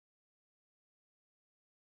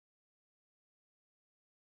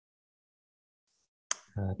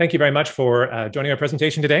Thank you very much for joining our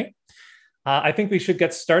presentation today. I think we should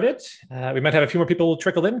get started. We might have a few more people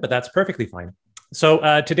trickle in, but that's perfectly fine.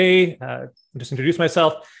 So today, I'll just introduce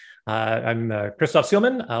myself. I'm Christoph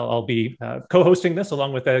Seelman. I'll be co-hosting this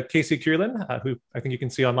along with Casey Kierlin, who I think you can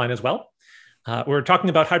see online as well. We're talking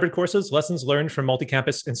about hybrid courses, lessons learned from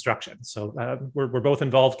multi-campus instruction. So we're both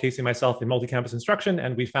involved, Casey and myself, in multi-campus instruction,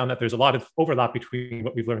 and we found that there's a lot of overlap between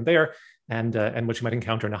what we've learned there and what you might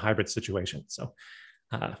encounter in a hybrid situation. So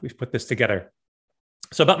we've put this together.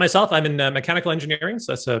 So about myself, I'm in mechanical engineering,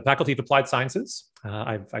 so that's a faculty of applied sciences.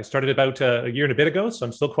 I started about a year and a bit ago, so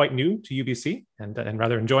I'm still quite new to UBC and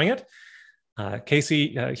rather enjoying it.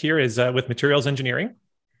 Casey here is with materials engineering.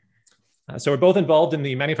 So we're both involved in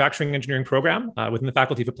the manufacturing engineering program within the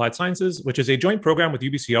Faculty of Applied Sciences, which is a joint program with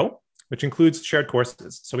UBCO, which includes shared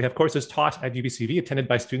courses. So we have courses taught at UBCV, attended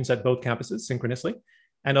by students at both campuses synchronously,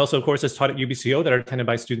 and also courses taught at UBCO that are attended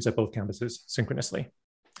by students at both campuses synchronously.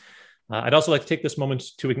 I'd also like to take this moment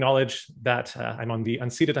to acknowledge that I'm on the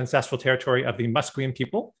unceded ancestral territory of the Musqueam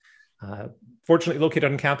people. Fortunately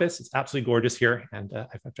located on campus, it's absolutely gorgeous here. And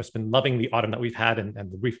I've just been loving the autumn that we've had and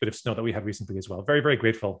the brief bit of snow that we had recently as well. Very, very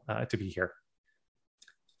grateful to be here.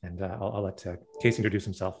 And I'll let Casey introduce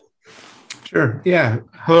himself. Sure, yeah.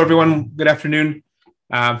 Hello, everyone. Good afternoon.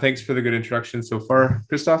 Thanks for the good introduction so far,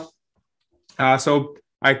 Christoph. So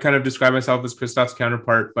I kind of describe myself as Christoph's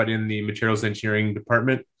counterpart, but in the materials engineering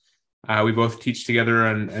department. We both teach together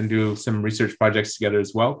and do some research projects together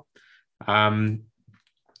as well.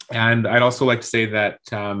 And I'd also like to say that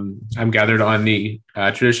I'm gathered on the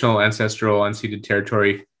traditional ancestral unceded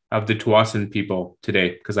territory of the Tsawwassen people today,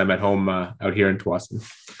 because I'm at home out here in Tsawwassen.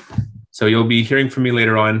 So you'll be hearing from me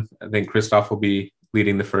later on. I think Christoph will be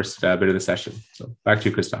leading the first bit of the session. So back to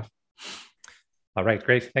you, Christoph. All right,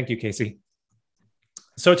 great. Thank you, Casey.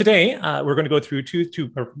 So today, we're going to go through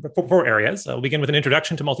four areas. We'll begin with an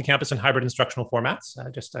introduction to multi-campus and hybrid instructional formats.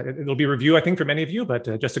 It'll be a review, I think, for many of you,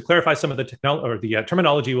 but just to clarify some of the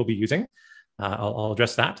terminology we'll be using, I'll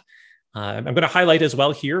address that. I'm going to highlight as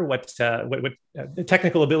well here what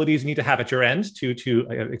technical abilities you need to have at your end to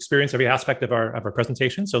experience every aspect of our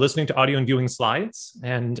presentation. So listening to audio and viewing slides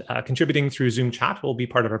and contributing through Zoom chat will be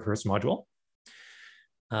part of our first module.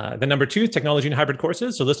 Then number two, technology and hybrid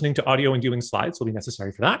courses. So listening to audio and viewing slides will be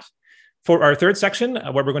necessary for that. For our third section,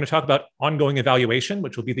 where we're going to talk about ongoing evaluation,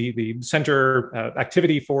 which will be the center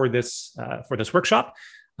activity for this workshop.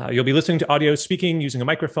 You'll be listening to audio, speaking, using a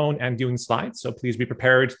microphone, and viewing slides. So please be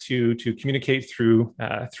prepared to communicate through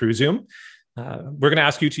Zoom. We're going to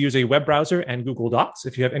ask you to use a web browser and Google Docs.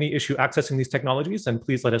 If you have any issue accessing these technologies, then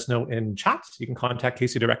please let us know in chat. You can contact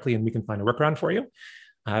Casey directly and we can find a workaround for you.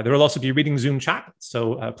 There will also be reading Zoom chat,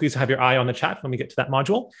 so please have your eye on the chat when we get to that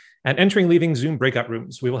module. And entering, leaving Zoom breakout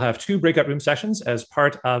rooms. We will have 2 breakout room sessions as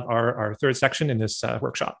part of our third section in this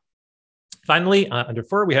workshop. Finally, under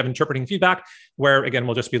 4, we have interpreting feedback, where again,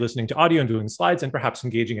 we'll just be listening to audio and doing slides and perhaps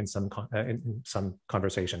engaging in some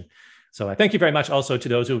conversation. So I thank you very much also to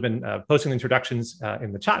those who have been posting introductions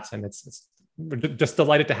in the chat, and we're just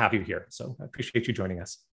delighted to have you here. So I appreciate you joining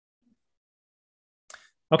us.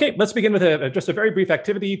 Okay, let's begin with just a very brief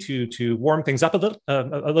activity to warm things up a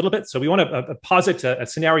little bit. So we want to posit a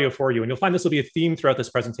scenario for you, and you'll find this will be a theme throughout this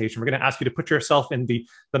presentation. We're going to ask you to put yourself in the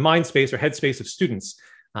mind space or head space of students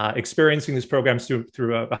experiencing these programs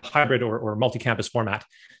through a hybrid or multi-campus format.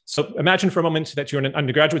 So imagine for a moment that you're an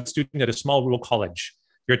undergraduate student at a small rural college.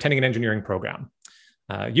 You're attending an engineering program.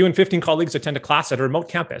 You and 15 colleagues attend a class at a remote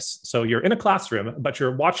campus. So you're in a classroom, but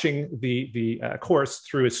you're watching the course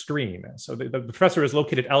through a screen. So the professor is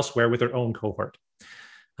located elsewhere with their own cohort.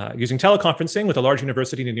 Using teleconferencing with a large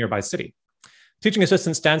university in a nearby city. Teaching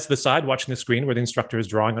assistant stands to the side watching the screen where the instructor is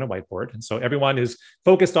drawing on a whiteboard. And so everyone is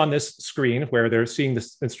focused on this screen where they're seeing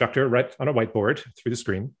this instructor right on a whiteboard through the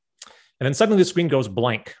screen. And then suddenly the screen goes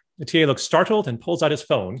blank. The TA looks startled and pulls out his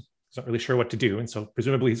phone. He's not really sure what to do. And so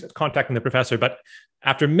presumably he's contacting the professor, but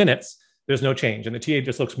after minutes, there's no change. And the TA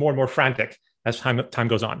just looks more and more frantic as time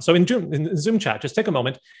goes on. So in Zoom chat, just take a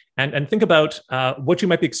moment and think about what you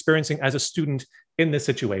might be experiencing as a student in this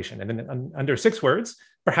situation. And then under 6 words,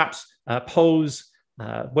 perhaps pose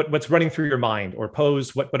what's running through your mind, or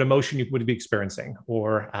pose what emotion you would be experiencing,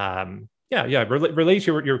 or relate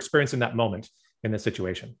your experience in that moment in this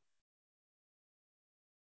situation.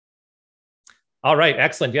 All right,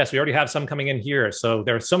 excellent. Yes, we already have some coming in here. So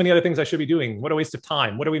there are so many other things I should be doing. What a waste of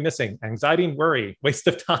time. What are we missing? Anxiety and worry, waste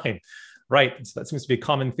of time. Right, so that seems to be a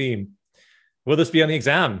common theme. Will this be on the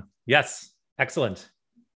exam? Yes, excellent.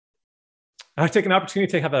 I take an opportunity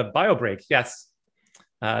to have a bio break. Yes,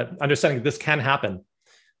 understanding that this can happen.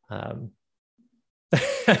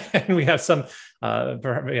 and we have some,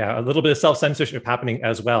 a little bit of self-censorship happening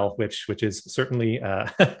as well, which is certainly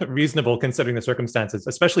reasonable considering the circumstances,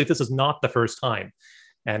 especially if this is not the first time.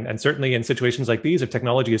 And certainly in situations like these, if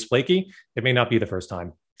technology is flaky, it may not be the first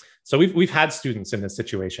time. So we've had students in this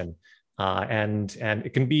situation, and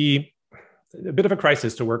it can be a bit of a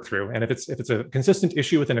crisis to work through. And if it's a consistent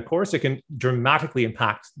issue within a course, it can dramatically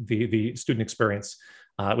impact the student experience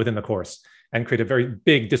within the course and create a very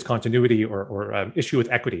big discontinuity or issue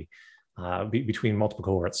with equity between multiple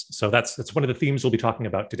cohorts. So that's one of the themes we'll be talking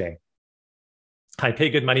about today. I pay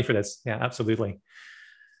good money for this. Yeah, absolutely.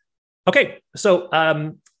 Okay, so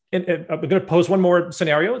I'm going to pose one more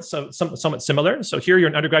scenario. It's somewhat similar. So here you're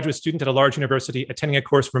an undergraduate student at a large university attending a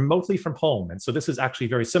course remotely from home. And so this is actually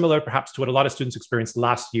very similar perhaps to what a lot of students experienced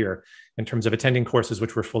last year in terms of attending courses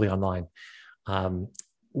which were fully online.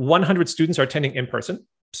 100 students are attending in person.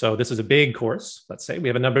 So this is a big course. Let's say we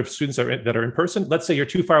have a number of students that are in person. Let's say you're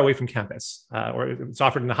too far away from campus, or it's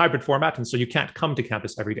offered in a hybrid format, and so you can't come to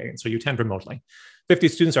campus every day. And so you attend remotely. 50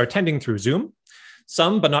 students are attending through Zoom.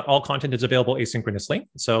 Some, but not all content is available asynchronously.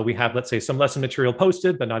 So we have, let's say, some lesson material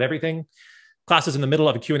posted, but not everything. Class is in the middle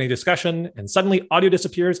of a Q&A discussion, and suddenly audio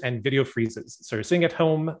disappears and video freezes. So you're sitting at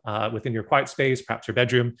home within your quiet space, perhaps your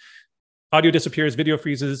bedroom. Audio disappears, video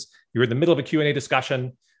freezes. You're in the middle of a Q&A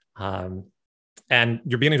discussion. And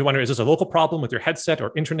you're beginning to wonder, is this a local problem with your headset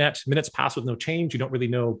or internet? Minutes pass with no change. You don't really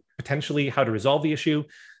know potentially how to resolve the issue.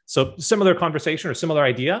 So similar conversation or similar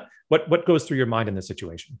idea. What goes through your mind in this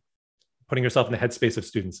situation? Putting yourself in the headspace of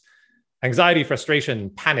students. Anxiety,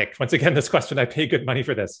 frustration, panic. Once again, this question, I pay good money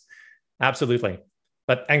for this. Absolutely.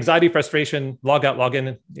 But anxiety, frustration, log out, log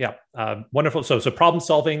in. Yeah, wonderful. So problem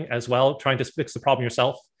solving as well, trying to fix the problem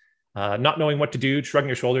yourself, not knowing what to do, shrugging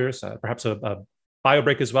your shoulders, perhaps a bio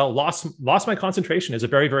break as well. Lost my concentration is a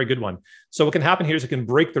very, very good one. So what can happen here is it can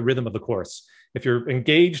break the rhythm of the course. If you're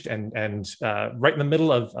engaged and right in the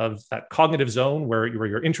middle of that cognitive zone where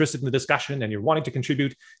you're interested in the discussion and you're wanting to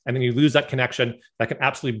contribute, and then you lose that connection, that can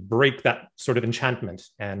absolutely break that sort of enchantment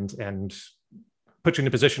and put you in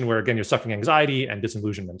a position where, again, you're suffering anxiety and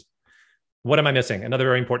disillusionment. What am I missing? Another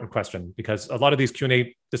very important question, because a lot of these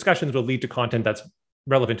Q&A discussions will lead to content that's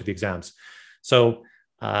relevant to the exams. So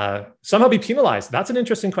somehow be penalized. That's an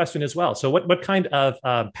interesting question as well. So what kind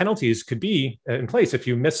of penalties could be in place if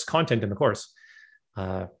you miss content in the course?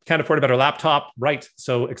 Can't afford a better laptop, right?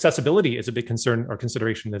 So accessibility is a big concern or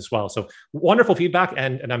consideration as well. So wonderful feedback.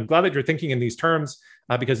 And I'm glad that you're thinking in these terms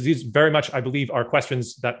because these very much, I believe, are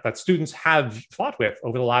questions that students have fought with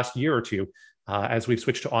over the last year or two as we've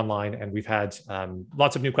switched to online. And we've had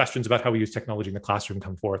lots of new questions about how we use technology in the classroom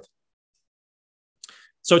come forth.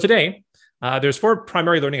 So today, there's 4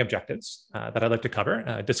 primary learning objectives that I'd like to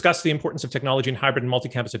cover. Discuss the importance of technology in hybrid and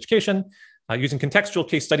multi-campus education, using contextual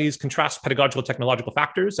case studies, contrast pedagogical technological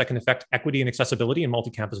factors that can affect equity and accessibility in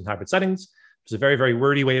multi-campus and hybrid settings. It's a very, very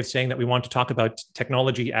wordy way of saying that we want to talk about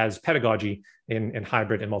technology as pedagogy in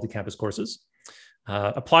hybrid and multi-campus courses.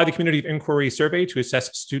 Apply the community of inquiry survey to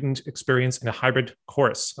assess student experience in a hybrid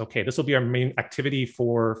course. Okay, this will be our main activity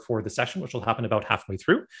for the session, which will happen about halfway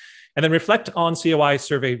through. And then reflect on COI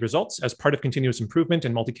survey results as part of continuous improvement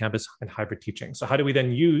in multi-campus and hybrid teaching. So how do we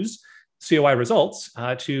then use COI results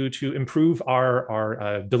to improve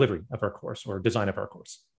our delivery of our course or design of our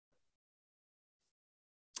course?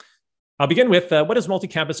 I'll begin with what is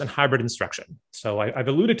multi-campus and hybrid instruction? So I've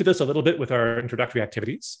alluded to this a little bit with our introductory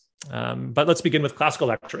activities, but let's begin with classical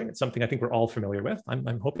lecturing. It's something I think we're all familiar with,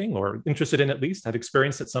 I'm hoping, or interested in at least, have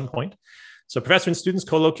experienced at some point. So professor and students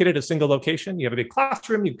co-located at a single location. You have a big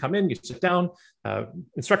classroom, you come in, you sit down,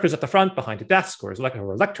 instructors at the front behind a desk or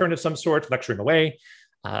a lectern of some sort, lecturing away.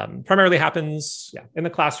 Primarily happens in the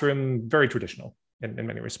classroom, very traditional in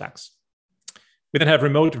many respects. We then have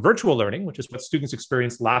remote virtual learning, which is what students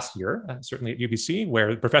experienced last year, certainly at UBC,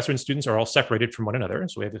 where the professor and students are all separated from one another.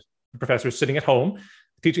 So we have the professors sitting at home,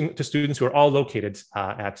 teaching to students who are all located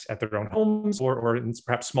at their own homes or in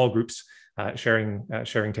perhaps small groups sharing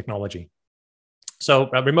technology.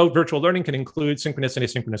 So remote virtual learning can include synchronous and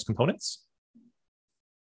asynchronous components.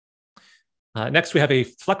 Next, we have a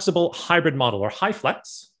flexible hybrid model, or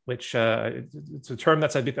HyFlex, which it's a term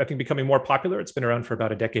that's, I think, becoming more popular. It's been around for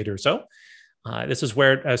about a decade or so. This is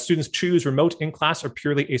where students choose remote in-class or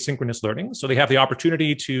purely asynchronous learning. So they have the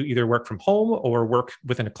opportunity to either work from home or work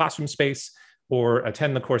within a classroom space or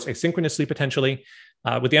attend the course asynchronously potentially,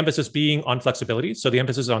 with the emphasis being on flexibility. So the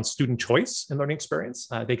emphasis is on student choice in learning experience.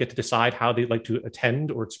 They get to decide how they'd like to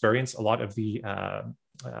attend or experience a lot of the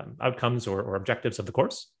outcomes or objectives of the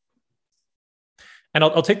course. And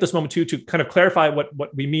I'll take this moment too to kind of clarify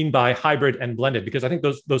what we mean by hybrid and blended, because I think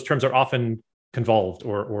those terms are often convolved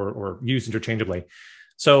or used interchangeably.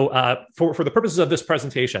 So for the purposes of this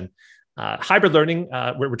presentation, hybrid learning,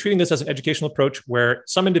 we're treating this as an educational approach where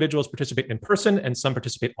some individuals participate in person and some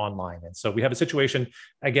participate online. And so we have a situation,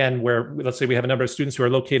 again, where let's say we have a number of students who are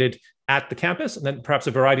located at the campus, and then perhaps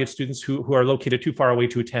a variety of students who are located too far away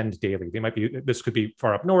to attend daily. This could be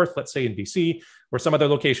far up north, let's say in BC, or some other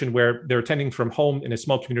location where they're attending from home in a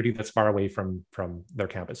small community that's far away from their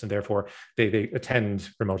campus, and therefore they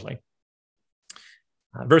attend remotely.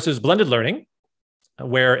 Versus blended learning,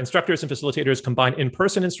 where instructors and facilitators combine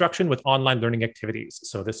in-person instruction with online learning activities.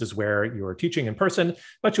 So this is where you're teaching in person,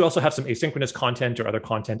 but you also have some asynchronous content or other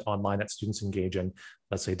content online that students engage in,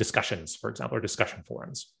 let's say discussions, for example, or discussion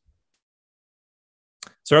forums.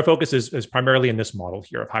 So our focus is primarily in this model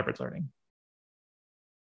here of hybrid learning.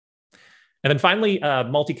 And then finally,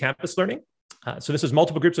 multi-campus learning. So this is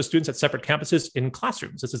multiple groups of students at separate campuses in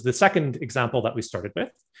classrooms. This is the second example that we started with.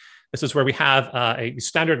 This is where we have a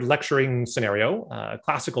standard lecturing scenario,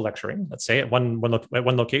 classical lecturing, let's say at one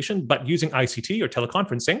location, but using ICT or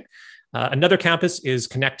teleconferencing. Another campus is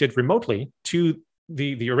connected remotely to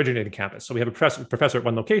the originating campus. So we have a professor at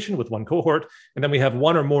one location with one cohort, and then we have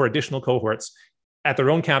one or more additional cohorts at their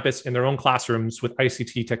own campus in their own classrooms with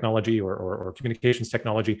ICT technology or communications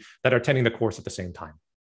technology that are attending the course at the same time.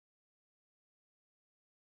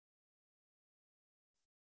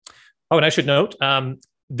 Oh, and I should note,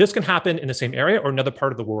 this can happen in the same area or another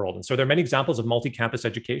part of the world. And so there are many examples of multi-campus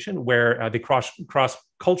education where they cross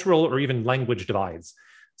cultural or even language divides.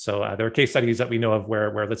 So there are case studies that we know of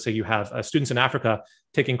where let's say you have students in Africa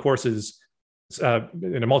taking courses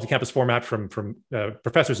in a multi-campus format from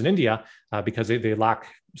professors in India because they lack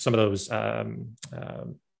some of those some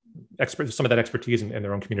of that expertise in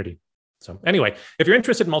their own community. So anyway, if you're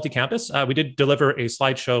interested in multi-campus, we did deliver a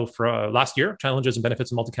slideshow for last year, Challenges and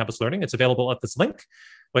Benefits of Multi-Campus Learning. It's available at this link,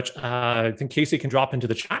 which I think Casey can drop into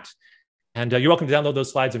the chat. And you're welcome to download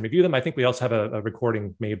those slides and review them. I think we also have a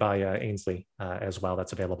recording made by Ainsley as well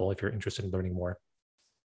that's available if you're interested in learning more.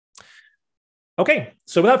 Okay,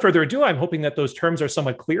 so without further ado, I'm hoping that those terms are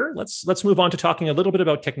somewhat clear. Let's move on to talking a little bit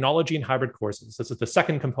about technology and hybrid courses. This is the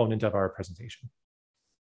second component of our presentation.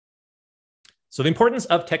 So the importance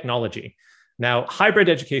of technology. Now, hybrid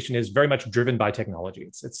education is very much driven by technology.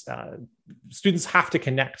 Students have to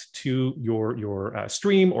connect to your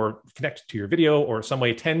stream or connect to your video or some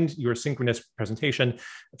way attend your synchronous presentation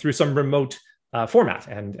through some remote format.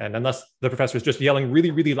 And unless the professor is just yelling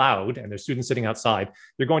really, really loud and there's students sitting outside,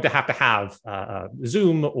 you're going to have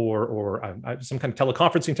Zoom or some kind of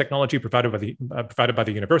teleconferencing technology provided by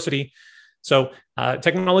the university. So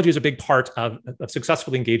technology is a big part of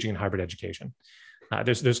successfully engaging in hybrid education.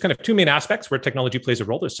 There's kind of two main aspects where technology plays a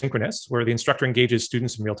role. There's synchronous, where the instructor engages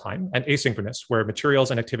students in real time, and asynchronous, where materials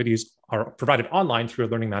and activities are provided online through a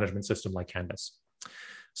learning management system like Canvas.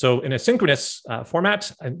 So in a synchronous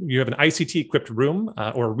format, you have an ICT-equipped room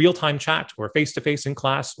or real-time chat or face-to-face in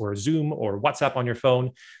class or Zoom or WhatsApp on your phone.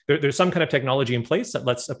 There's some kind of technology in place that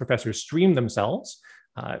lets a professor stream themselves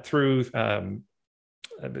through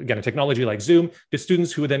again, a technology like Zoom, to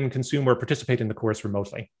students who then consume or participate in the course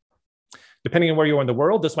remotely. Depending on where you are in the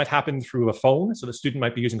world, this might happen through a phone. So the student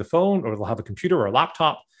might be using the phone, or they'll have a computer or a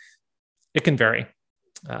laptop. It can vary.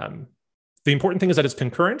 The important thing is that it's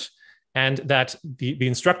concurrent and that the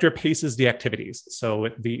instructor paces the activities. So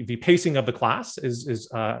the pacing of the class is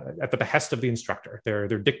at the behest of the instructor.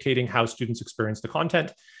 They're dictating how students experience the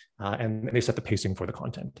content, and they set the pacing for the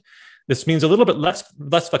content. This means a little bit less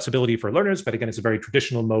flexibility for learners, but again, it's a very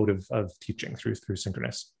traditional mode of teaching through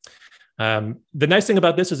synchronous. The nice thing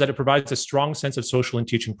about this is that it provides a strong sense of social and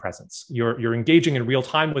teaching presence. You're engaging in real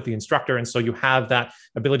time with the instructor, and so you have that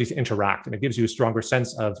ability to interact, and it gives you a stronger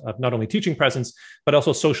sense of not only teaching presence, but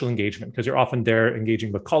also social engagement, because you're often there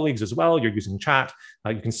engaging with colleagues as well. You're using chat.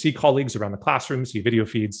 You can see colleagues around the classroom, see video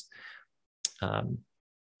feeds.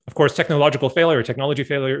 Of course, technology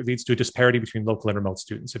failure leads to a disparity between local and remote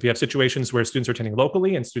students. If you have situations where students are attending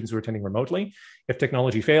locally and students who are attending remotely, if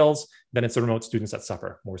technology fails, then it's the remote students that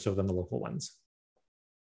suffer more so than the local ones.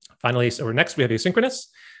 Finally, next we have asynchronous,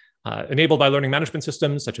 enabled by learning management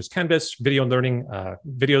systems such as Canvas.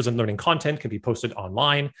 Videos and learning content can be posted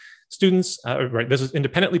online. Students, this is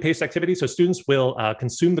independently paced activity, so students will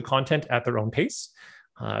consume the content at their own pace.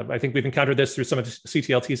 I think we've encountered this through some of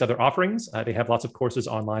CTLT's other offerings. They have lots of courses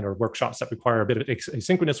online or workshops that require a bit of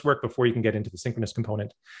asynchronous work before you can get into the synchronous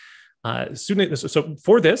component. So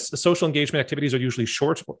for this, the social engagement activities are usually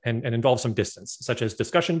short and involve some distance, such as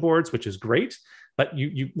discussion boards, which is great, but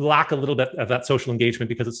you lack a little bit of that social engagement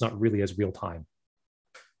because it's not really as real time.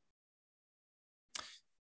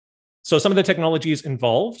 So some of the technologies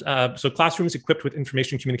involved, so classrooms equipped with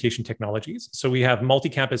information communication technologies. So we have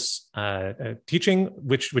multi-campus teaching,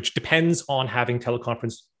 which depends on having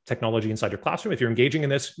teleconference technology inside your classroom. If you're engaging in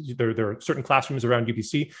this, there are certain classrooms around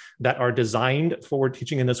UBC that are designed for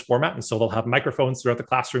teaching in this format. And so they'll have microphones throughout the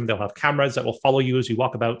classroom. They'll have cameras that will follow you as you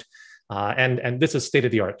walk about. And this is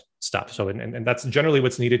state-of-the-art stuff. So, and that's generally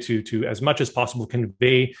what's needed to, as much as possible,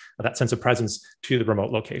 convey that sense of presence to the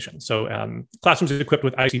remote location. So classrooms equipped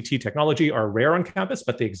with ICT technology are rare on campus,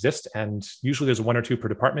 but they exist. And usually there's 1 or 2 per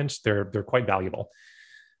department. They're quite valuable.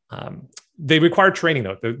 They require training,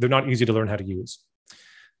 though. They're not easy to learn how to use.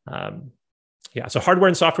 So hardware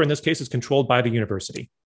and software in this case is controlled by the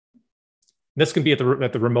university. This can be at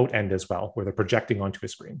the remote end as well, where they're projecting onto a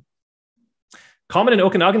screen. Common in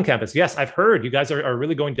Okanagan campus. Yes, I've heard you guys are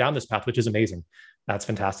really going down this path, which is amazing. That's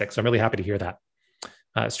fantastic. So I'm really happy to hear that.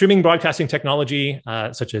 Streaming broadcasting technology,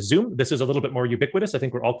 such as Zoom. This is a little bit more ubiquitous. I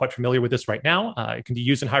think we're all quite familiar with this right now. It can be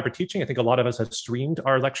used in hybrid teaching. I think a lot of us have streamed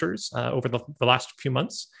our lectures over the last few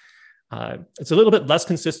months. It's a little bit less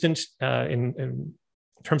consistent in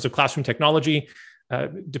terms of classroom technology.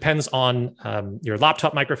 Depends on your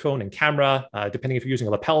laptop microphone and camera, depending if you're using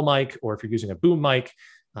a lapel mic or if you're using a boom mic.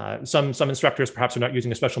 Some instructors perhaps are not using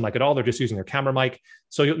a special mic at all. They're just using their camera mic.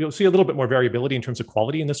 So you'll see a little bit more variability in terms of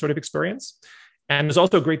quality in this sort of experience. And there's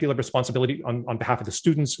also a great deal of responsibility on behalf of the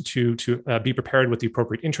students to be prepared with the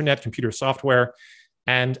appropriate internet, computer software,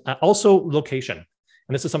 and also location.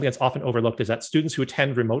 And this is something that's often overlooked, is that students who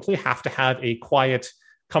attend remotely have to have a quiet,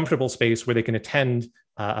 comfortable space where they can attend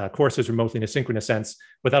courses remotely in a synchronous sense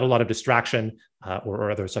without a lot of distraction or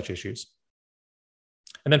other such issues.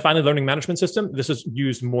 And then finally, learning management system. This is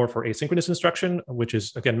used more for asynchronous instruction, which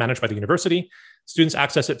is, again, managed by the university. Students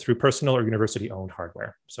access it through personal or university-owned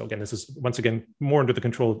hardware. So again, this is, once again, more under the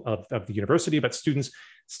control of the university, but students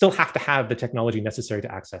still have to have the technology necessary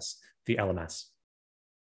to access the LMS.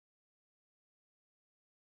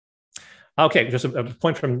 Okay, just a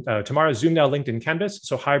point from Tamara. Zoom now linked in Canvas,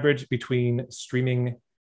 so hybrid between streaming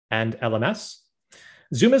and LMS.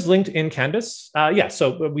 Zoom is linked in Canvas.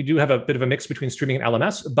 So we do have a bit of a mix between streaming and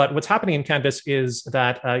LMS, but what's happening in Canvas is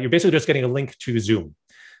that you're basically just getting a link to Zoom.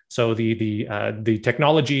 So the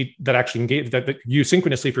technology that actually that you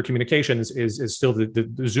synchronously for communications is still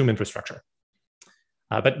the Zoom infrastructure.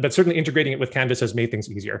 But certainly integrating it with Canvas has made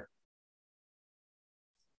things easier.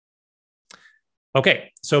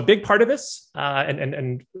 Okay, so a big part of this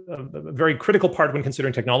and a very critical part when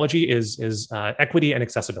considering technology is equity and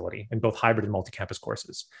accessibility in both hybrid and multi-campus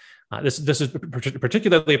courses. This is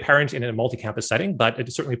particularly apparent in a multi-campus setting, but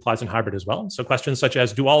it certainly applies in hybrid as well. So questions such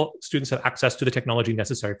as, do all students have access to the technology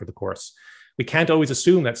necessary for the course? We can't always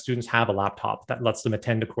assume that students have a laptop that lets them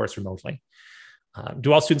attend a course remotely.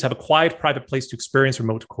 Do all students have a quiet, private place to experience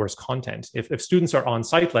remote course content? If students are on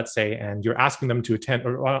site, let's say, and you're asking them to attend,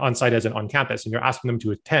 or on site as in on campus, and you're asking them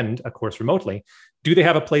to attend a course remotely, do they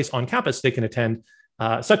have a place on campus they can attend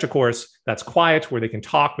such a course that's quiet, where they can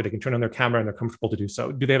talk, where they can turn on their camera and they're comfortable to do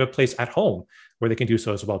so? Do they have a place at home where they can do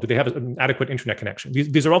so as well? Do they have an adequate internet connection?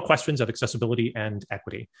 These are all questions of accessibility and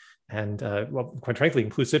equity, and well, quite frankly,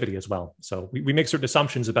 inclusivity as well. So we make certain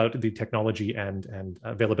assumptions about the technology and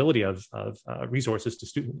availability of resources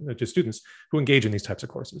to students who engage in these types of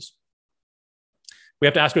courses. We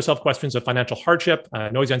have to ask ourselves questions of financial hardship,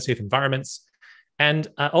 noisy, unsafe environments, and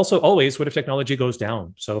also always, what if technology goes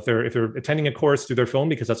down? So if they're attending a course through their phone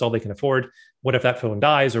because that's all they can afford, what if that phone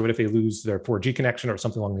dies, or what if they lose their 4G connection or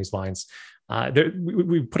something along these lines?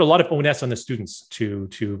 We put a lot of onus on the students to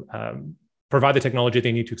provide the technology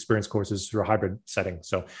they need to experience courses through a hybrid setting.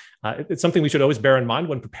 So it's something we should always bear in mind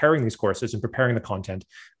when preparing these courses and preparing the content,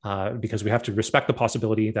 because we have to respect the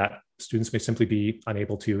possibility that students may simply be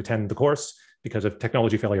unable to attend the course because of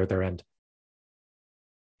technology failure at their end.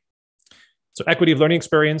 So equity of learning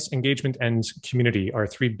experience, engagement, and community are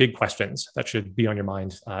 3 big questions that should be on your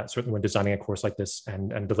mind, certainly when designing a course like this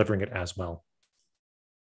and delivering it as well.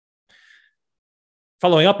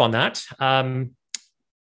 Following up on that,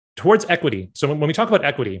 towards equity. So when we talk about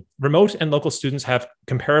equity, remote and local students have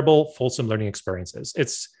comparable fulsome learning experiences.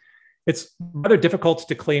 It's rather difficult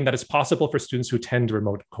to claim that it's possible for students who attend a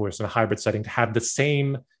remote course in a hybrid setting to have the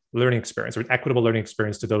same learning experience or an equitable learning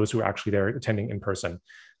experience to those who are actually there attending in person.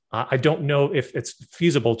 I don't know if it's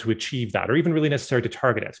feasible to achieve that or even really necessary to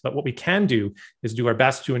target it. But what we can do is do our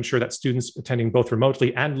best to ensure that students attending both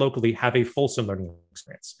remotely and locally have a fulsome learning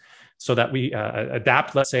experience, so that we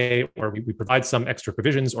adapt, let's say, or we provide some extra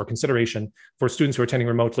provisions or consideration for students who are attending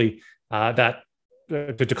remotely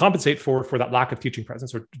to compensate for that lack of teaching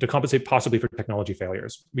presence, or to compensate possibly for technology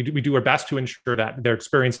failures. We do our best to ensure that their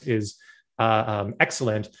experience is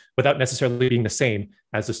excellent without necessarily being the same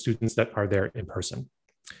as the students that are there in person.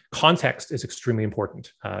 Context is extremely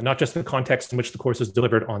important, not just the context in which the course is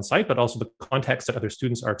delivered on site, but also the context that other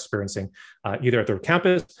students are experiencing either at their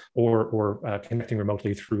campus or connecting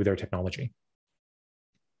remotely through their technology.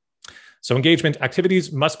 So engagement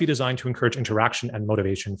activities must be designed to encourage interaction and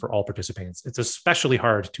motivation for all participants. It's especially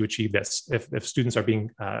hard to achieve this if students are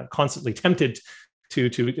being constantly tempted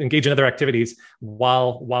to engage in other activities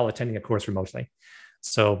while attending a course remotely.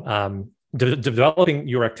 So developing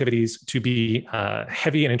your activities to be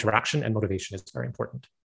heavy in interaction and motivation is very important,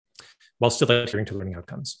 while still adhering to learning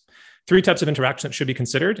outcomes. 3 types of interaction that should be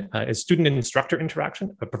considered is student and instructor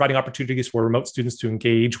interaction, providing opportunities for remote students to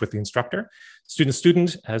engage with the instructor,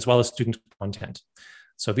 student-student, as well as student content.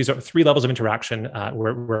 So these are 3 levels of interaction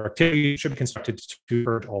where activities should be constructed to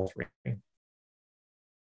urge all 3.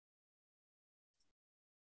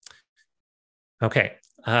 Okay,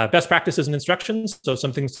 best practices and instructions. So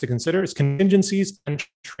some things to consider is contingencies and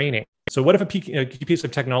training. So what if a piece of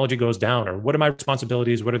technology goes down, or what are my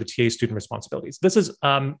responsibilities? What are the TA student responsibilities? This is,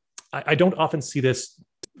 I don't often see this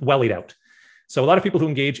well laid out. So a lot of people who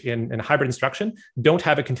engage in hybrid instruction don't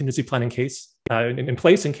have a contingency plan in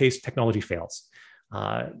place in case technology fails.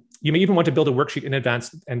 You may even want to build a worksheet in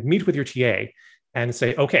advance and meet with your TA and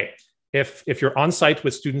say, okay, if you're on site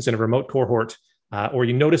with students in a remote cohort, or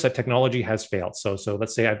you notice that technology has failed. So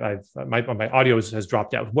let's say my audio has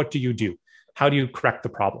dropped out. What do you do? How do you correct the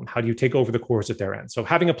problem? How do you take over the course at their end? So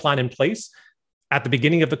having a plan in place at the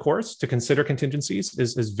beginning of the course to consider contingencies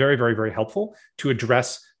is very, very, very helpful to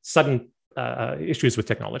address sudden issues with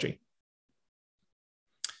technology.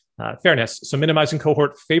 Fairness. So minimizing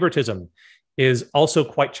cohort favoritism is also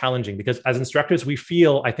quite challenging because as instructors, we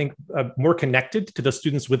feel, I think, more connected to the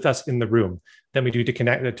students with us in the room than we do to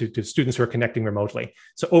connect to students who are connecting remotely.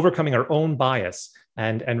 So overcoming our own bias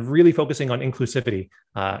and really focusing on inclusivity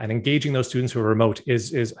and engaging those students who are remote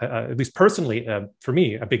is at least personally, for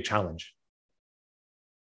me, a big challenge.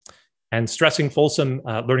 And stressing fulsome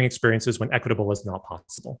learning experiences when equitable is not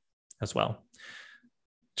possible as well.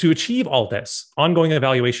 To achieve all this, ongoing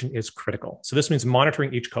evaluation is critical. So this means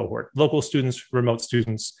monitoring each cohort, local students, remote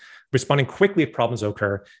students, responding quickly if problems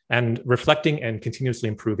occur, and reflecting and continuously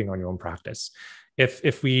improving on your own practice.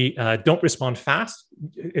 If we don't respond fast,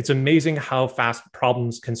 it's amazing how fast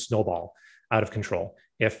problems can snowball out of control.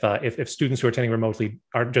 If students who are attending remotely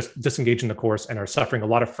are just disengaged in the course and are suffering a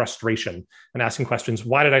lot of frustration and asking questions,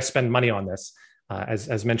 why did I spend money on this,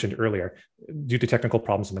 as mentioned earlier, due to technical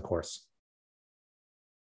problems in the course?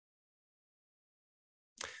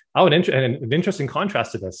 Oh, an interesting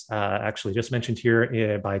contrast to this, actually, just mentioned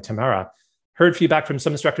here by Tamara. Heard feedback from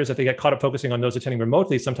some instructors that they get caught up focusing on those attending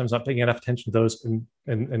remotely, sometimes not paying enough attention to those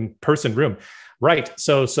in person room. Right.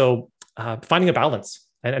 So finding a balance,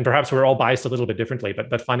 and perhaps we're all biased a little bit differently,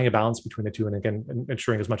 but finding a balance between the two, and again,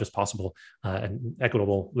 ensuring as much as possible an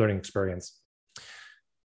equitable learning experience.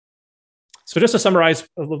 So just to summarize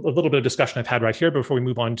a little bit of discussion I've had right here before we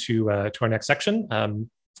move on to our next section.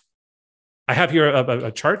 I have here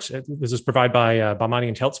a chart. This is provided by Bamani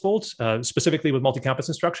and Teltzvold, specifically with multi-campus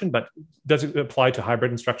instruction, but does apply to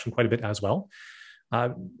hybrid instruction quite a bit as well.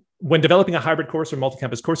 When developing a hybrid course or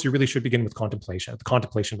multi-campus course, you really should begin with contemplation, at the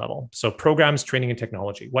contemplation level. So programs, training, and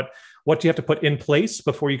technology. What do you have to put in place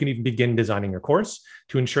before you can even begin designing your course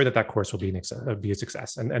to ensure that that course will be a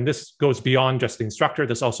success? And this goes beyond just the instructor.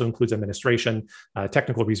 This also includes administration,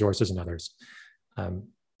 technical resources, and others.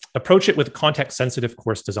 Approach it with context-sensitive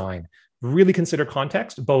course design. Really consider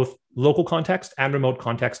context, both local context and remote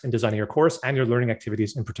context in designing your course and your learning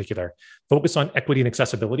activities in particular. Focus on equity and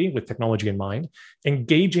accessibility with technology in mind.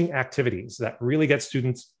 Engaging activities that really get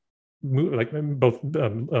students both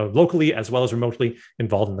locally as well as remotely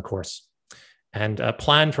involved in the course. And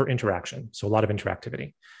plan for interaction, so a lot of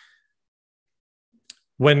interactivity.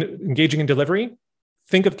 When engaging in delivery,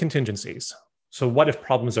 think of contingencies. So what if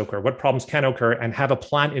problems occur? What problems can occur? And have a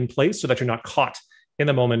plan in place so that you're not caught in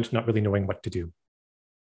the moment, not really knowing what to do.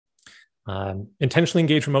 Intentionally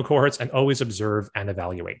engage remote cohorts and always observe and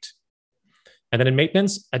evaluate. And then in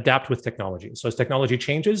maintenance, adapt with technology. So as technology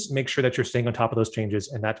changes, make sure that you're staying on top of those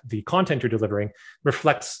changes and that the content you're delivering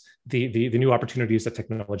reflects the new opportunities that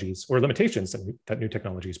technologies or limitations that new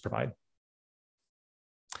technologies provide.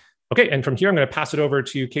 Okay, and from here, I'm going to pass it over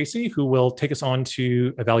to Casey, who will take us on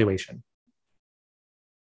to evaluation.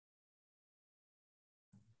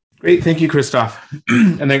 Great, thank you, Christoph,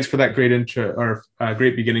 and thanks for that great intro or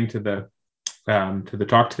great beginning to the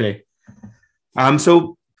talk today.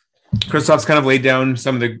 So Christoph's kind of laid down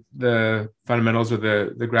some of the fundamentals of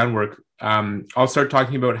the groundwork. I'll start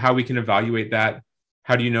talking about how we can evaluate that.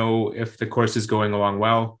 How do you know if the course is going along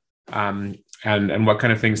well? and what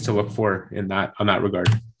kind of things to look for in that on that regard.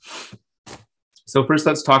 So first,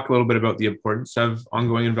 let's talk a little bit about the importance of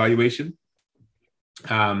ongoing evaluation.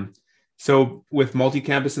 So with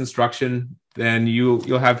multi-campus instruction, then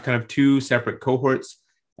you'll have kind of two separate cohorts,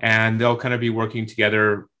 and they'll kind of be working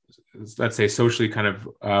together, let's say socially, kind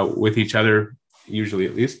of with each other, usually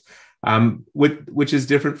at least, which is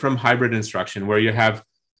different from hybrid instruction, where you have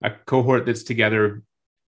a cohort that's together,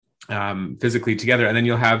 physically together, and then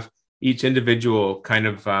you'll have each individual kind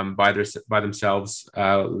of by themselves,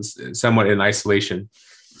 somewhat in isolation.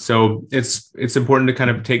 So it's important to kind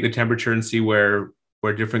of take the temperature and see where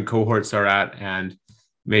different cohorts are at, and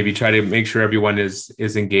maybe try to make sure everyone is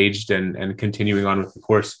engaged and continuing on with the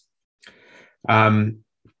course.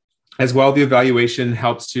 As well, the evaluation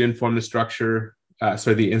helps to inform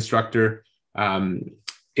the instructor,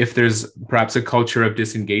 if there's perhaps a culture of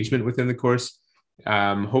disengagement within the course.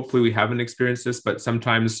 Hopefully we haven't experienced this, but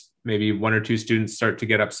sometimes maybe one or two students start to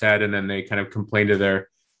get upset, and then they kind of complain to their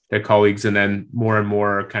colleagues, and then more and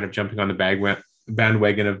more are kind of jumping on the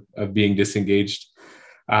bandwagon of being disengaged.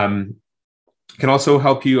 Can also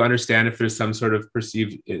help you understand if there's some sort of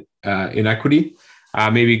perceived inequity.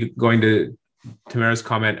 Maybe going to Tamara's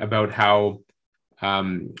comment about how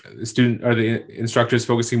the student or the instructor is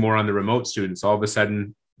focusing more on the remote students. All of a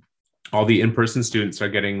sudden, all the in-person students are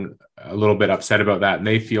getting a little bit upset about that, and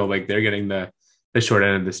they feel like they're getting the short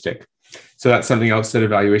end of the stick. So that's something else that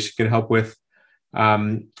evaluation can help with.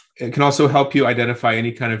 It can also help you identify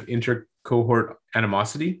any kind of inter-cohort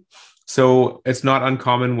animosity. So it's not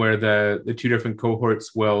uncommon where the two different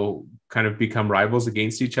cohorts will kind of become rivals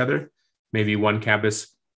against each other. Maybe one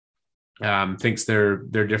campus thinks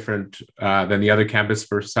they're different than the other campus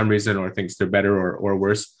for some reason, or thinks they're better or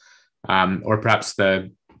worse. Or perhaps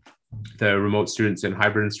the remote students in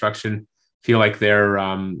hybrid instruction feel like they're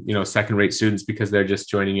second-rate students because they're just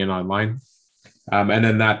joining in online. And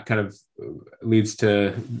then that kind of leads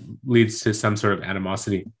to some sort of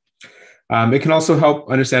animosity. It can also help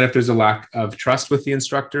understand if there's a lack of trust with the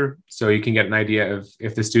instructor. So you can get an idea of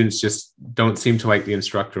if the students just don't seem to like the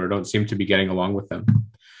instructor or don't seem to be getting along with them.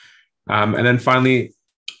 And then finally,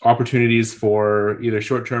 opportunities for either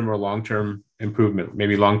short-term or long-term improvement,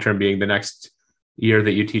 maybe long-term being the next year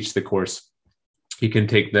that you teach the course. You can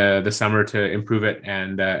take the summer to improve it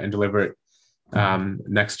and deliver it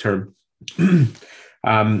next term.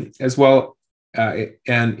 As well,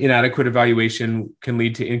 and inadequate evaluation can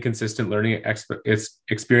lead to inconsistent learning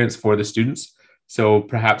experience for the students. So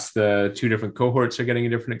perhaps the two different cohorts are getting a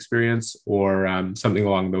different experience, or something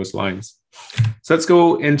along those lines. So let's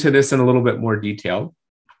go into this in a little bit more detail.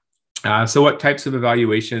 So what types of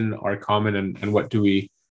evaluation are common, and what do we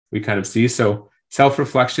kind of see? So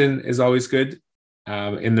self-reflection is always good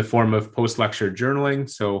in the form of post-lecture journaling.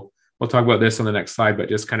 So we'll talk about this on the next slide, but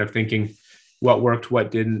just kind of thinking what worked,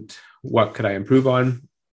 what didn't, what could I improve on?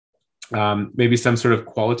 Maybe some sort of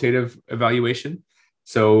qualitative evaluation.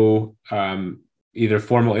 So either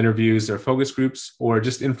formal interviews or focus groups, or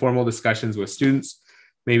just informal discussions with students.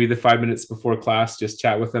 Maybe the 5 minutes before class, just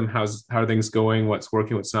chat with them. How are things going? What's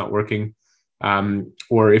working? What's not working?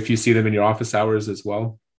 Or if you see them in your office hours as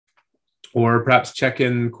well. Or perhaps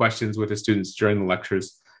check-in questions with the students during the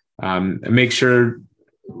lectures. And make sure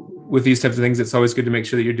with these types of things, it's always good to make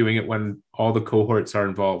sure that you're doing it when all the cohorts are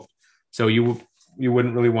involved. So you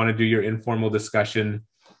wouldn't really want to do your informal discussion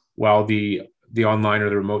while the online or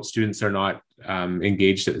the remote students are not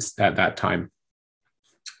engaged at that time.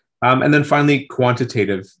 And then finally,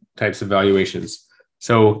 quantitative types of evaluations.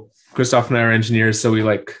 So Christoph and I are engineers, so we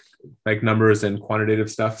like numbers and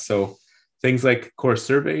quantitative stuff. So things like course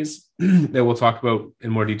surveys that we'll talk about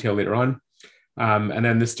in more detail later on. And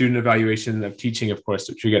then the student evaluation of teaching, of course,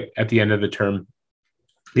 which we get at the end of the term.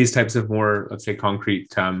 These types of more, let's say,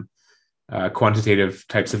 concrete quantitative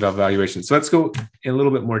types of evaluation. So let's go in a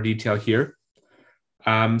little bit more detail here.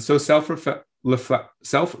 So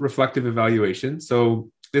self-reflective evaluation.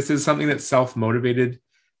 So this is something that's self-motivated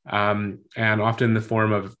and often in the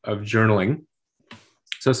form of journaling.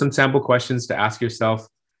 So some sample questions to ask yourself: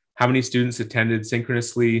 how many students attended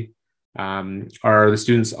synchronously? Are the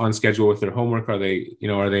students on schedule with their homework? Are they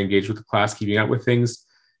engaged with the class, keeping up with things?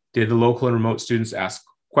 Did the local and remote students ask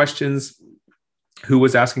questions? Who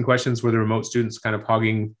was asking questions? Were the remote students kind of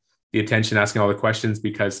hogging the attention, asking all the questions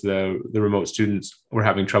because the remote students were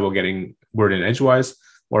having trouble getting word in edgewise,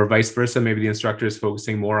 or vice versa? Maybe the instructor is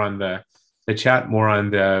focusing more on the chat, more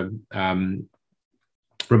on the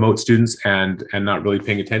remote students, and not really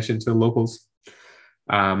paying attention to the locals.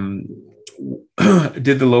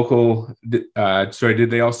 Did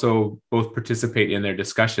they also both participate in their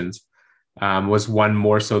discussions? Was one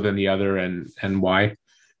more so than the other, and why?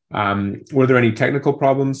 Were there any technical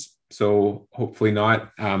problems? So hopefully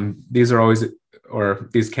not. These are always, or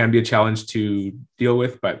these can be a challenge to deal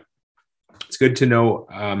with, but it's good to know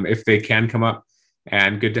if they can come up,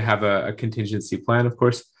 and good to have a contingency plan, of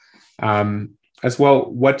course. As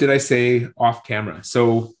well, what did I say off camera?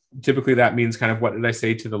 So typically that means kind of what did I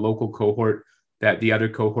say to the local cohort that the other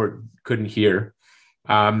cohort couldn't hear?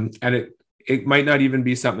 And it might not even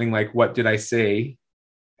be something like what did I say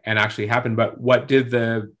and actually happen, but what did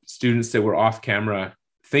the students that were off camera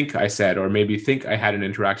think I said, or maybe think I had an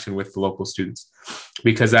interaction with the local students?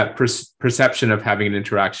 Because that perception of having an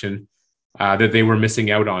interaction that they were missing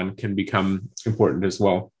out on can become important as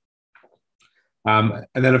well. And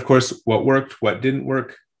then, of course, what worked, what didn't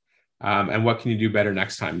work, and what can you do better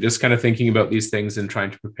next time? Just kind of thinking about these things and trying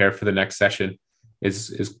to prepare for the next session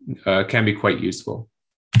can be quite useful.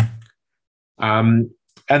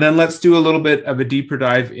 And then let's do a little bit of a deeper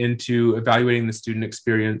dive into evaluating the student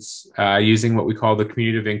experience using what we call the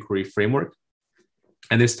community of inquiry framework.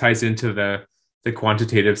 And this ties into the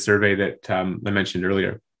quantitative survey that I mentioned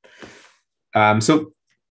earlier. I'm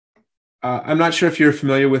not sure if you're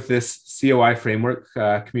familiar with this COI framework,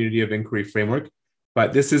 community of inquiry framework,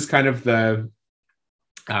 but this is kind of the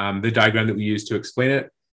diagram that we use to explain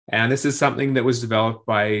it. And this is something that was developed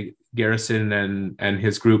by Garrison and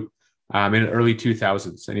his group in the early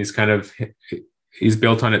 2000s. And he's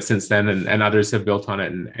built on it since then, and others have built on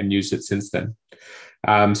it and used it since then.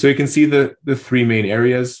 So you can see the three main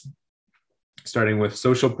areas, starting with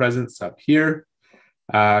social presence up here,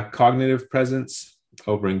 cognitive presence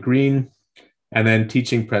over in green, and then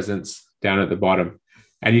teaching presence down at the bottom.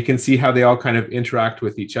 And you can see how they all kind of interact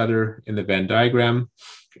with each other in the Venn diagram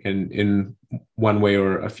in one way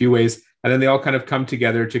or a few ways. And then they all kind of come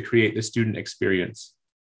together to create the student experience.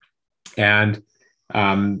 And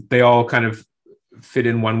they all kind of fit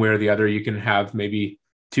in one way or the other. You can have maybe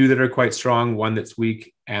two that are quite strong, one that's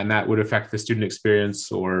weak, and that would affect the student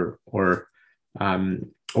experience, or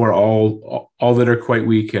all that are quite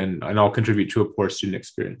weak and all contribute to a poor student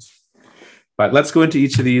experience. But let's go into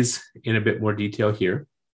each of these in a bit more detail here.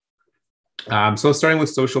 So starting with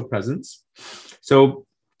social presence. So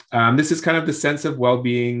this is kind of the sense of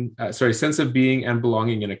well-being, sense of being and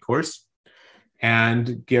belonging in a course.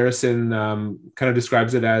 And Garrison kind of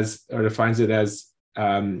describes it as, or defines it as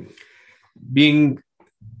being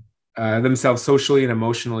themselves socially and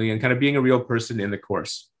emotionally, and kind of being a real person in the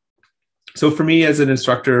course. So for me as an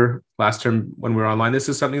instructor last term when we were online, this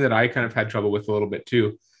is something that I kind of had trouble with a little bit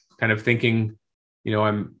too, kind of thinking,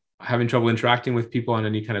 I'm having trouble interacting with people on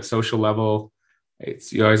any kind of social level.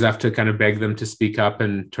 You always have to kind of beg them to speak up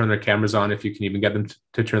and turn their cameras on, if you can even get them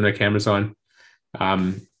to turn their cameras on.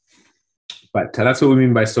 But that's what we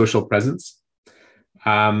mean by social presence.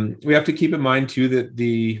 We have to keep in mind too that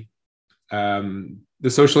the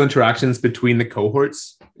social interactions between the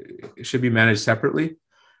cohorts should be managed separately.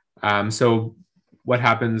 So what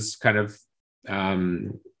happens kind of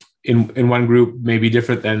in one group may be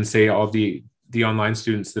different than, say, all the online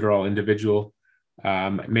students that are all individual.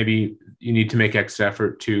 Maybe you need to make extra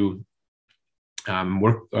effort to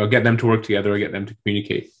work, or get them to work together, or get them to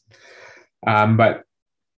communicate. But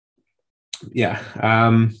yeah.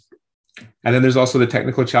 And then there's also the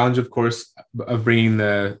technical challenge, of course, of bringing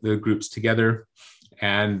the groups together,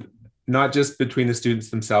 and not just between the students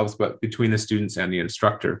themselves, but between the students and the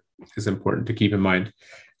instructor is important to keep in mind.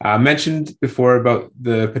 Mentioned before about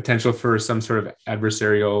the potential for some sort of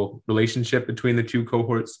adversarial relationship between the two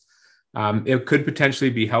cohorts. It could potentially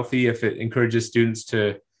be healthy if it encourages students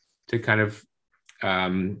to kind of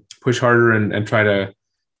push harder and try to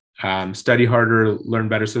study harder, learn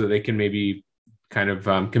better, so that they can maybe kind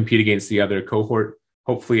of compete against the other cohort,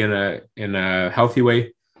 hopefully in a healthy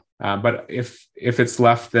way. But if it's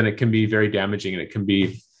left, then it can be very damaging, and it can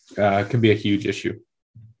be a huge issue.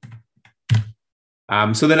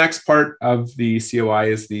 So the next part of the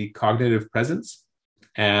COI is the cognitive presence.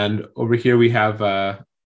 And over here we have a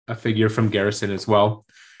figure from Garrison as well.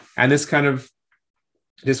 And this kind of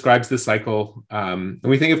describes the cycle. When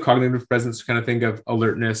we think of cognitive presence, we kind of think of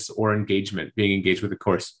alertness or engagement, being engaged with the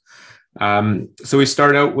course. So we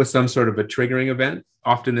start out with some sort of a triggering event.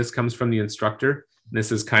 Often this comes from the instructor.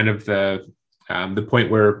 This is kind of the point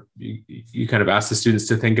where you kind of ask the students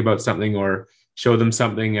to think about something, or show them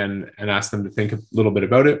something and ask them to think a little bit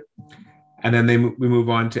about it. And then we move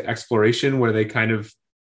on to exploration, where they kind of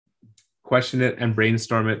question it and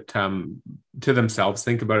brainstorm it to themselves,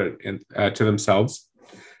 think about it to themselves,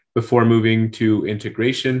 before moving to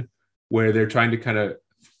integration, where they're trying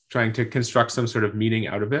to construct some sort of meaning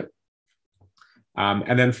out of it.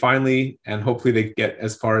 And then finally, and hopefully they get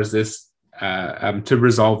as far as this, to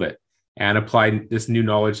resolve it. and apply this new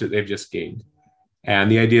knowledge that they've just gained.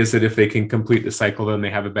 And the idea is that if they can complete the cycle, then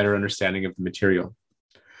they have a better understanding of the material.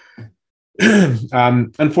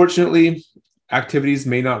 Unfortunately, activities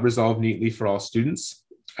may not resolve neatly for all students.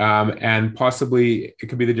 And possibly it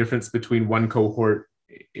could be the difference between one cohort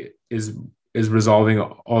is resolving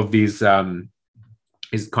all of these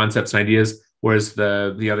concepts and ideas, whereas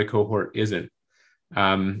the other cohort isn't.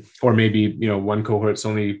 Or maybe, one cohort's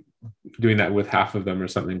only doing that with half of them or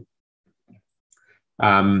something.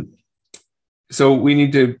 So we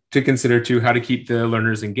need to consider too how to keep the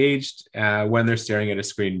learners engaged when they're staring at a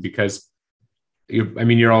screen, because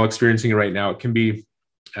you're all experiencing it right now. It can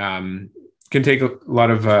take a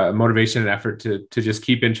lot of motivation and effort to just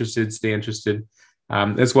keep interested, stay interested.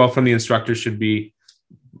 As well, from the instructor should be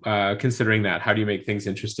considering that. How do you make things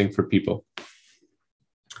interesting for people?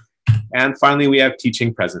 And finally, we have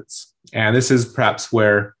teaching presence. And this is perhaps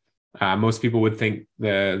where most people would think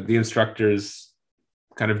the instructor's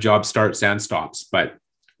kind of job starts and stops, but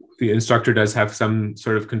the instructor does have some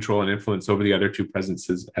sort of control and influence over the other two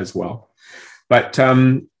presences as well. But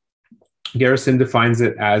Garrison defines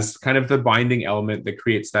it as kind of the binding element that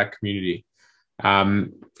creates that community.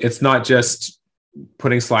 It's not just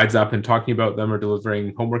putting slides up and talking about them or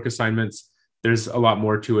delivering homework assignments. There's a lot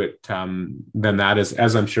more to it than that,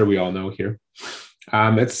 as I'm sure we all know here.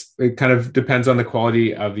 It kind of depends on the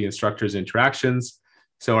quality of the instructor's interactions.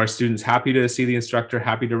 So are students happy to see the instructor,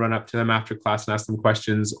 happy to run up to them after class and ask them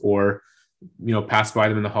questions, or pass by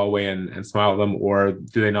them in the hallway and smile at them, or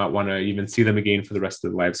do they not want to even see them again for the rest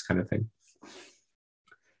of their lives, kind of thing.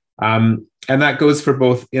 And that goes for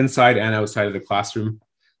both inside and outside of the classroom.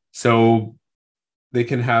 So that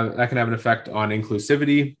can have an effect on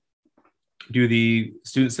inclusivity. Do the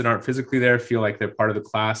students that aren't physically there feel like they're part of the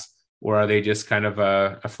class, or are they just kind of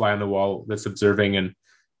a fly on the wall that's observing and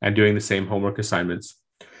doing the same homework assignments?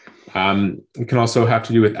 It can also have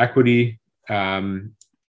to do with equity.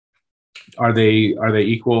 Are they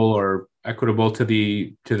equal or equitable to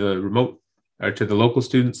the remote or to the local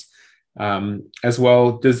students? As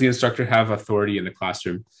well, does the instructor have authority in the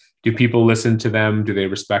classroom? Do people listen to them? Do they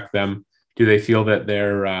respect them? Do they feel that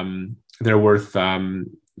they're worth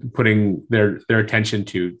putting their attention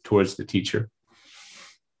towards the teacher?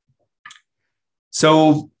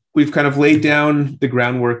 So we've kind of laid down the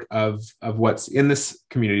groundwork of what's in this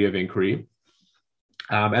community of inquiry.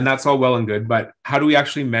 And that's all well and good, but how do we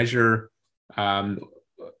actually measure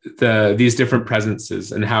these different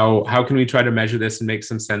presences, and how can we try to measure this and make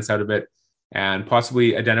some sense out of it, and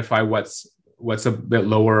possibly identify what's a bit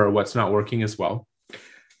lower or what's not working as well?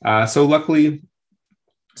 So luckily,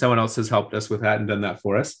 someone else has helped us with that and done that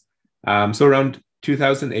for us. So around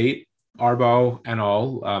 2008, Arbaugh and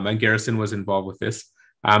all, and Garrison was involved with this,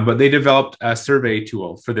 but they developed a survey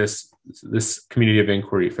tool for this community of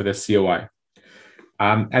inquiry, for this COI.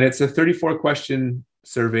 And it's a 34-question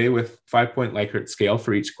survey with 5-point Likert scale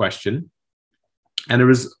for each question. And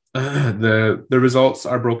the results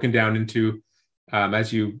are broken down into,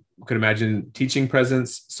 as you could imagine, teaching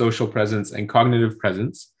presence, social presence, and cognitive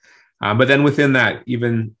presence. But then within that,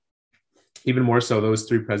 even more so, those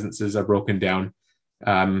three presences are broken down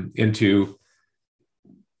into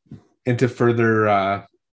further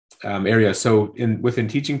areas. So within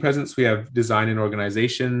teaching presence, we have design and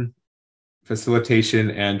organization, facilitation,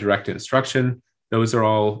 and direct instruction. Those are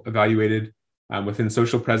all evaluated. Within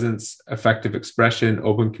social presence, effective expression,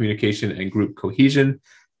 open communication, and group cohesion.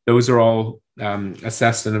 Those are all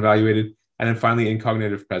assessed and evaluated. And then finally, in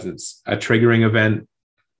cognitive presence, a triggering event,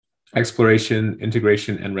 exploration,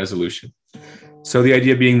 integration, and resolution. So the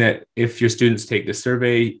idea being that if your students take the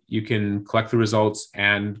survey, you can collect the results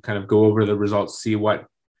and kind of go over the results, see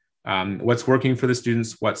what's working for the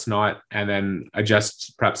students, what's not, and then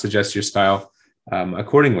perhaps adjust your style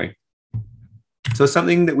accordingly. So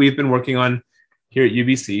something that we've been working on here at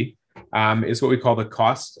UBC is what we call the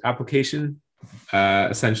COST application,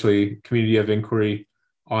 essentially Community of Inquiry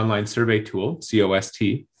Online Survey Tool,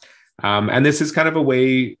 COST. And this is kind of a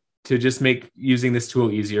way to just make using this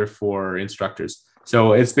tool easier for instructors.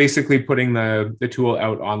 So it's basically putting the tool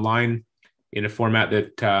out online in a format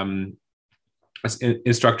that an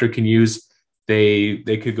instructor can use.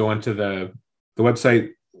 They could go onto the website,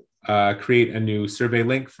 create a new survey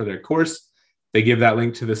link for their course. They give that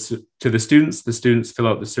link to the students. The students fill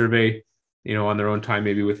out the survey, on their own time,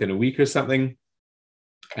 maybe within a week or something.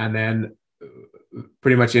 And then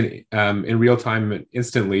pretty much in real time,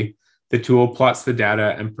 instantly, the tool plots the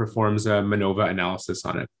data and performs a MANOVA analysis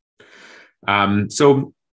on it.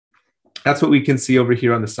 So that's what we can see over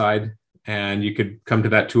here on the side. And you could come to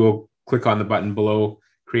that tool, click on the button below,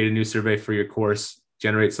 create a new survey for your course,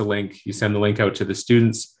 generates a link. You send the link out to the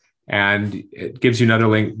students, and it gives you another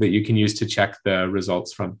link that you can use to check the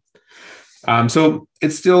results from. So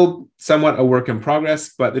it's still somewhat a work in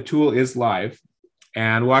progress, but the tool is live,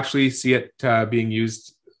 and we'll actually see it being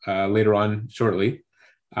used later on shortly.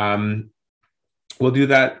 We'll do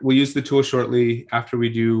that. We'll use the tool shortly after we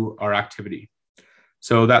do our activity.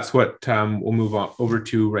 So that's what we'll move on over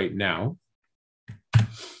to right now.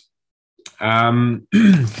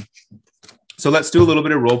 So let's do a little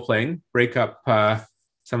bit of role playing, break up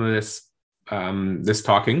some of this this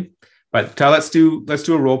talking. But let's do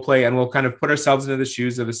a role play, and we'll kind of put ourselves into the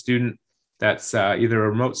shoes of a student that's either a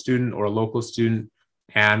remote student or a local student,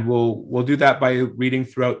 and we'll do that by reading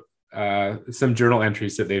throughout some journal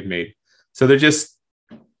entries that they've made. So they're just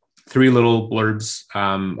 3 little blurbs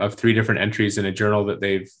of 3 different entries in a journal that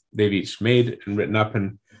they've each made and written up,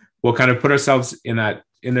 and we'll kind of put ourselves in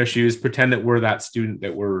their shoes, pretend that we're that student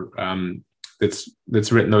that we're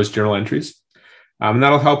that's written those journal entries. And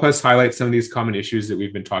that'll help us highlight some of these common issues that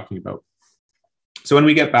we've been talking about. So when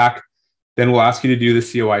we get back, then we'll ask you to do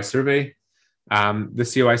the COI survey.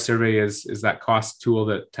 The COI survey is that cost tool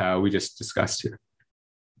that we just discussed here.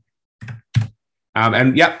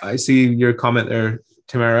 And yeah, I see your comment there,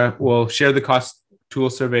 Tamara. We'll share the cost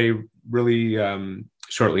tool survey really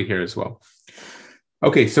shortly here as well.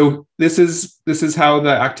 Okay, so this is how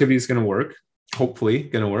the activity is going to work. Hopefully,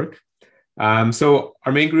 going to work. So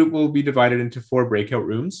our main group will be divided into 4 breakout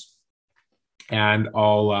rooms, and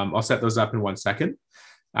I'll set those up in 1 second.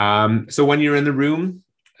 So when you're in the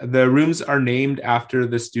rooms are named after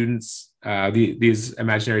the students, these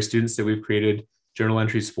imaginary students that we've created journal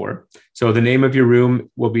entries for. So the name of your room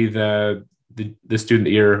will be the student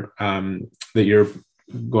that you're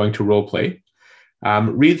going to role play.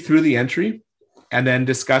 Read through the entry, and then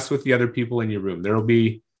discuss with the other people in your room. There will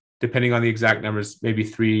be, depending on the exact numbers, maybe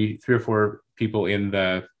three or four people in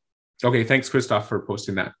the, okay, thanks, Christoph, for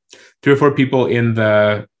posting that. 3 or 4 people in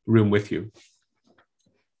the room with you.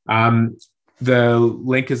 The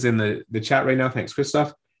link is in the chat right now. Thanks,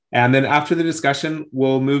 Christoph. And then after the discussion,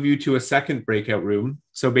 we'll move you to a second breakout room.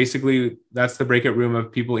 So basically, that's the breakout room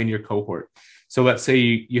of people in your cohort. So let's say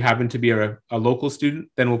you happen to be a local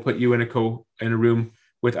student, then we'll put you in a room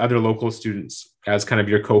with other local students as kind of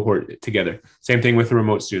your cohort together. Same thing with the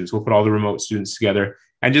remote students. We'll put all the remote students together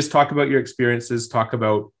and just talk about your experiences, talk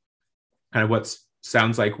about kind of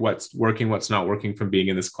sounds like what's working, what's not working from being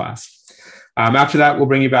in this class. After that, we'll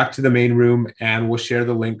bring you back to the main room, and we'll share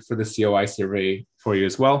the link for the COI survey for you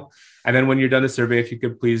as well. And then when you're done the survey, if you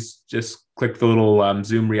could please just click the little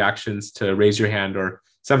Zoom reactions to raise your hand or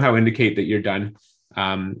somehow indicate that you're done.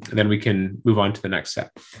 And then we can move on to the next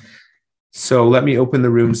step. So let me open the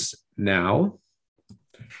rooms now.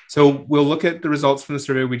 So we'll look at the results from the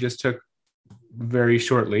survey we just took very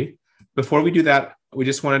shortly. Before we do that, we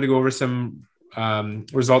just wanted to go over some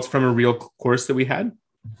results from a real course that we had.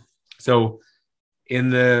 So in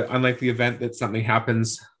the unlikely event that something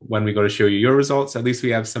happens when we go to show you your results, at least we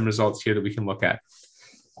have some results here that we can look at.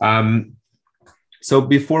 So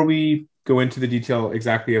before we go into the detail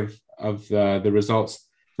exactly of the results,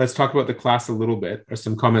 let's talk about the class a little bit, or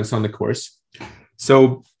some comments on the course.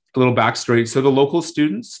 So a little backstory. So the local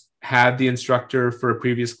students had the instructor for a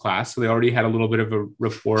previous class. So they already had a little bit of a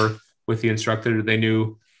rapport with the instructor. They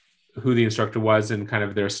knew who the instructor was and kind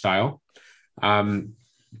of their style.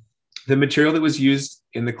 The material that was used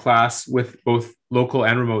in the class with both local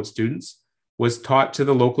and remote students was taught to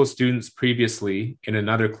the local students previously in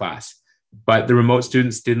another class, but the remote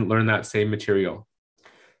students didn't learn that same material.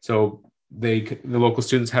 So the local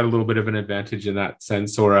students had a little bit of an advantage in that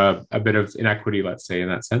sense, or a bit of inequity, let's say, in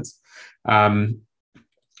that sense. The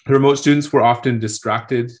remote students were often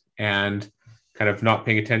distracted and kind of not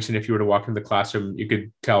paying attention. If you were to walk in the classroom, you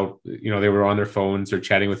could tell, they were on their phones or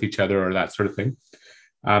chatting with each other or that sort of thing.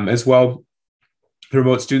 As well, the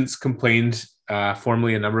remote students complained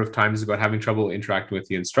formally a number of times about having trouble interacting with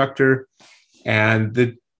the instructor, and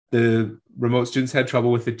the remote students had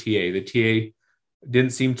trouble with the TA. The TA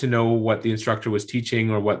didn't seem to know what the instructor was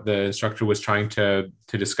teaching or what the instructor was trying to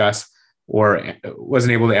discuss, or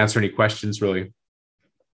wasn't able to answer any questions really.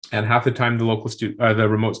 And half the time, the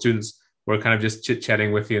remote students were kind of just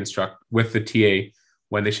chit-chatting with the TA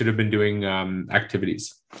when they should have been doing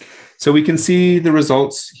activities. So we can see the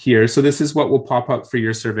results here. So this is what will pop up for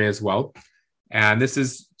your survey as well. And this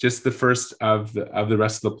is just the first of the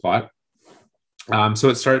rest of the plot. So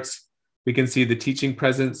it starts, we can see the teaching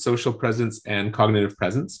presence, social presence, and cognitive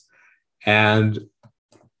presence. And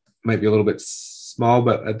might be a little bit small,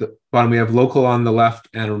 but at the bottom we have local on the left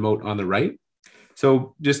and remote on the right.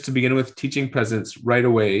 So just to begin with, teaching presence right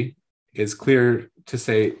away is clear to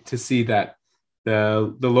see that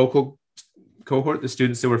the local cohort, the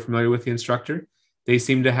students that were familiar with the instructor, they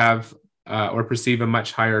seem to have or perceive a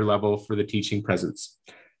much higher level for the teaching presence.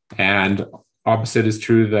 And opposite is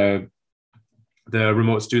true. The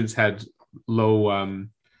remote students had low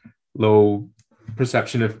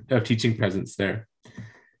perception of teaching presence there.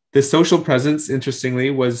 The social presence, interestingly,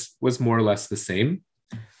 was more or less the same.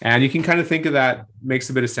 And you can kind of think of that, makes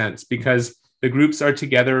a bit of sense, because the groups are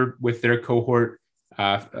together with their cohort,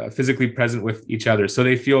 physically present with each other. So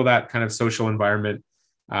they feel that kind of social environment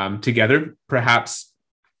together, perhaps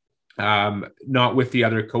not with the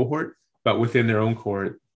other cohort, but within their own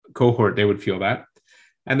cohort, they would feel that.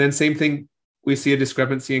 And then same thing, we see a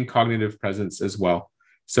discrepancy in cognitive presence as well.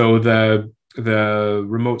 So the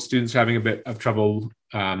remote students are having a bit of trouble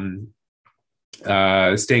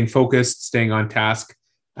staying focused, staying on task,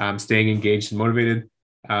 staying engaged and motivated.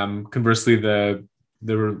 Conversely, the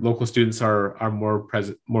local students are more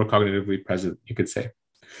cognitively present, you could say.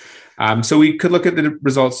 So we could look at the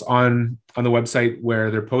results on the website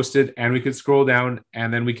where they're posted, and we could scroll down,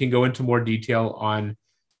 and then we can go into more detail on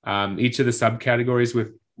each of the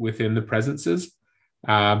subcategories within the presences.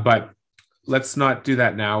 But let's not do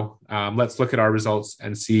that now. Let's look at our results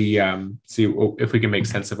and see if we can make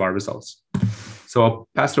sense of our results. So I'll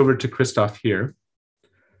pass it over to Christoph here.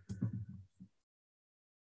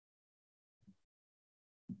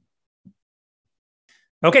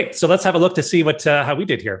 Okay, so let's have a look to see how we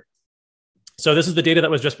did here. So this is the data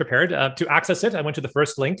that was just prepared. To access it, I went to the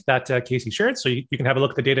first link that Casey shared. So you can have a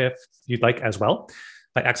look at the data if you'd like as well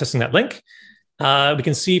by accessing that link. We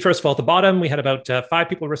can see, first of all, at the bottom, we had about 5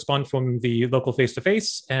 people respond from the local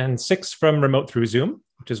face-to-face and 6 from remote through Zoom,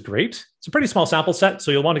 which is great. It's a pretty small sample set,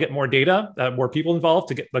 so you'll want to get more data, more people involved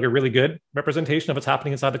to get like a really good representation of what's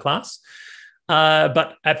happening inside the class.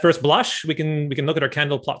 But at first blush, we can look at our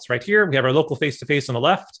candle plots right here. We have our local face-to-face on the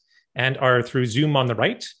left and our through Zoom on the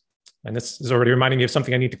right. And this is already reminding me of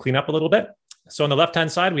something I need to clean up a little bit. So on the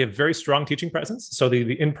left-hand side, we have very strong teaching presence. So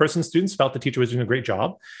the in-person students felt the teacher was doing a great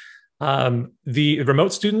job. The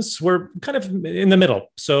remote students were kind of in the middle.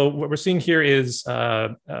 So what we're seeing here is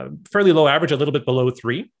fairly low average, a little bit below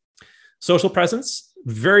 3. Social presence,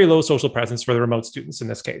 very low social presence for the remote students in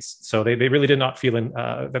this case. So they really did not feel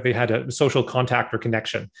that they had a social contact or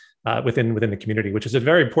connection within the community, which is a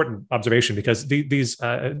very important observation because these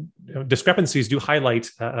discrepancies do highlight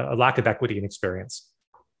a lack of equity in experience.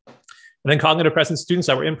 And then cognitive presence students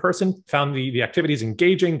that were in person found the activities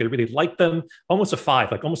engaging. They really liked them. Almost a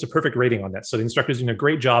 5, like almost a perfect rating on that. So the instructor's doing a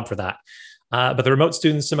great job for that. But the remote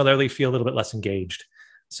students similarly feel a little bit less engaged.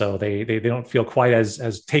 So they don't feel quite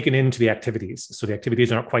as taken into the activities. So the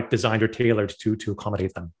activities aren't quite designed or tailored to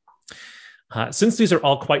accommodate them. Since these are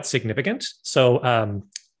all quite significant, so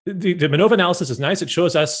the MANOVA analysis is nice. It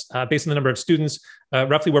shows us, based on the number of students,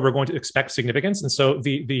 roughly where we're going to expect significance. And so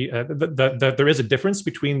there is a difference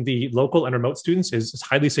between the local and remote students is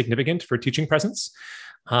highly significant for teaching presence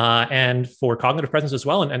and for cognitive presence as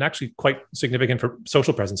well, and actually quite significant for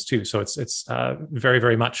social presence too. So it's very,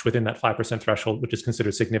 very much within that 5% threshold, which is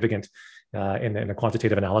considered significant in a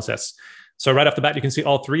quantitative analysis. So right off the bat, you can see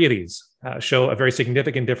all 3 of these show a very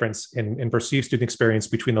significant difference in perceived student experience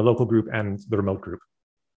between the local group and the remote group.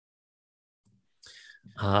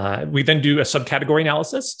 We then do a subcategory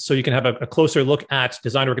analysis. So you can have a closer look at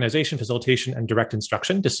design, organization, facilitation, and direct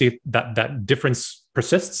instruction to see if that difference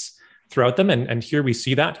persists throughout them. And here we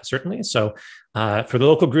see that certainly. So for the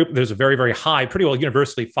local group, there's a very, very high, pretty well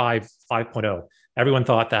universally 5.0. Everyone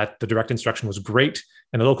thought that the direct instruction was great.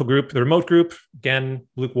 And the local group, the remote group, again,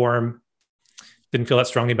 lukewarm, didn't feel that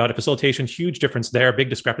strongly about it. Facilitation, huge difference there, big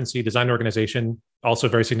discrepancy. Design organization, also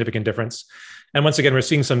very significant difference. And once again, we're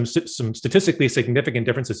seeing some statistically significant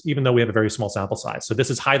differences, even though we have a very small sample size. So this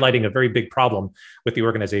is highlighting a very big problem with the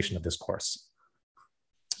organization of this course.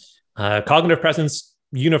 Cognitive presence,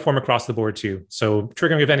 uniform across the board too. So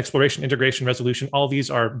triggering event, exploration, integration, resolution, all these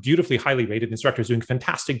are beautifully highly rated. Instructors doing a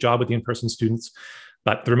fantastic job with the in-person students,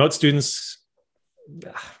 but the remote students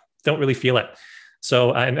don't really feel it.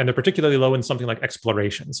 So, and they're particularly low in something like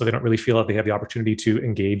exploration. So they don't really feel that they have the opportunity to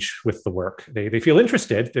engage with the work. They feel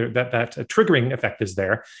interested, that triggering effect is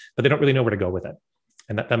there, but they don't really know where to go with it.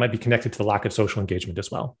 And that might be connected to the lack of social engagement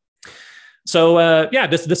as well. So yeah,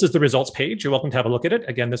 this is the results page. You're welcome to have a look at it.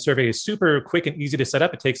 Again, the survey is super quick and easy to set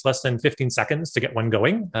up. It takes less than 15 seconds to get one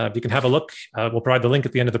going. You can have a look. We'll provide the link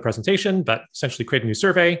at the end of the presentation, but essentially create a new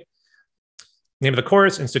survey, name of the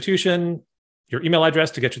course, institution, your email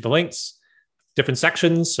address to get you the links, different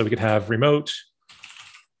sections. So we could have remote,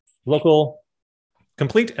 local,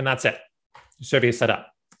 complete, and that's it. The survey is set up.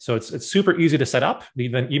 So it's super easy to set up. You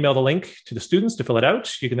then email the link to the students to fill it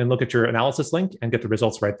out. You can then look at your analysis link and get the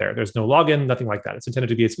results right there. There's no login, nothing like that. It's intended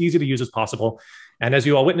to be as easy to use as possible. And as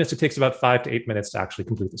you all witnessed, it takes about 5 to 8 minutes to actually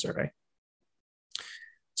complete the survey.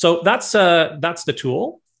 So that's the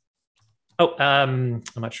tool. Oh, I'm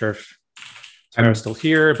not sure if Tyra's still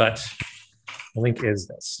here, but the link is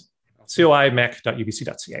this,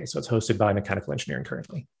 coimech.ubc.ca. So it's hosted by Mechanical Engineering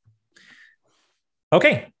currently.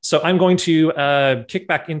 Okay, so I'm going to kick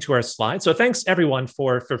back into our slides. So thanks everyone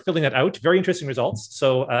for filling that out. Very interesting results.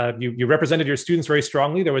 So you represented your students very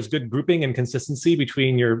strongly. There was good grouping and consistency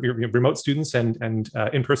between your remote students and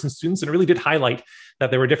in-person students. And it really did highlight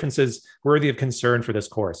that there were differences worthy of concern for this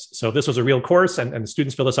course. So this was a real course, and the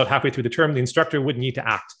students filled this out halfway through the term. The instructor would need to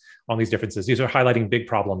act on these differences. These are highlighting big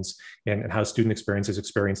problems in how student experience is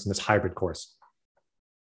experienced in this hybrid course.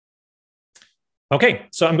 Okay,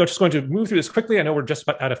 so I'm just going to move through this quickly. I know we're just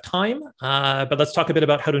about out of time, but let's talk a bit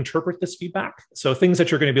about how to interpret this feedback. So things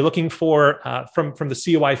that you're going to be looking for from the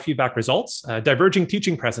COI feedback results, diverging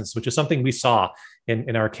teaching presence, which is something we saw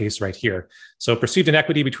in our case right here. So perceived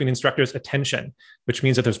inequity between instructors' attention, which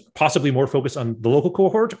means that there's possibly more focus on the local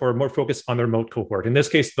cohort or more focus on the remote cohort. In this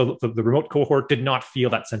case, the remote cohort did not feel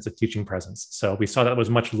that sense of teaching presence. So we saw that was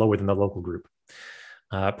much lower than the local group.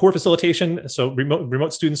 Poor facilitation, so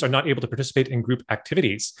remote students are not able to participate in group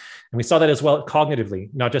activities. And we saw that as well cognitively,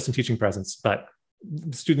 not just in teaching presence, but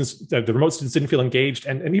the remote students didn't feel engaged,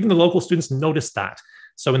 and even the local students noticed that.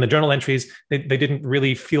 So in the journal entries, they didn't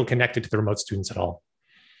really feel connected to the remote students at all.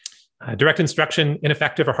 Direct instruction,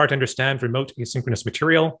 ineffective or hard to understand remote asynchronous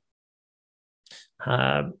material.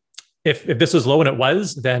 If this is low, and it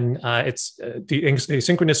was, then it's the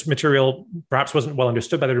asynchronous material perhaps wasn't well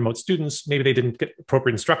understood by the remote students. Maybe they didn't get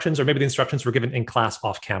appropriate instructions, or maybe the instructions were given in class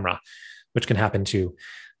off camera, which can happen too.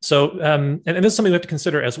 So, and this is something we have to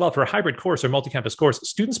consider as well. For a hybrid course or multi-campus course,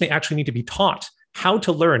 students may actually need to be taught how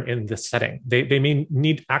to learn in this setting. They may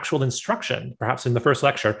need actual instruction, perhaps in the first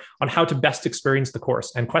lecture, on how to best experience the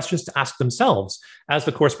course, and questions to ask themselves as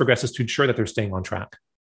the course progresses to ensure that they're staying on track.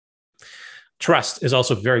 Trust is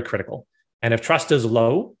also very critical. And if trust is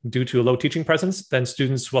low due to a low teaching presence, then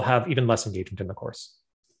students will have even less engagement in the course.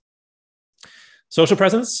 Social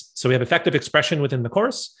presence. So we have effective expression within the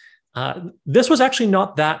course. This was actually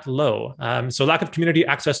not that low. So lack of community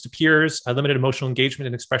access to peers, limited emotional engagement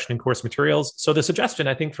and expression in course materials. So the suggestion,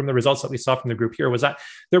 I think, from the results that we saw from the group here was that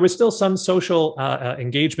there was still some social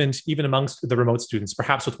engagement even amongst the remote students,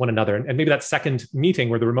 perhaps with one another. And maybe that second meeting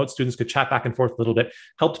where the remote students could chat back and forth a little bit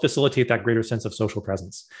helped facilitate that greater sense of social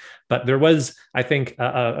presence. But there was, I think,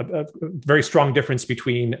 a very strong difference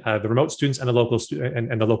between the remote students and the local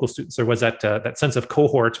and the local students. There was that sense of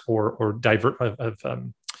cohort or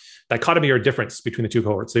dichotomy or difference between the two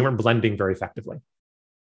cohorts. They weren't blending very effectively.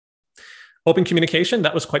 Open communication,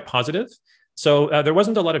 that was quite positive. So there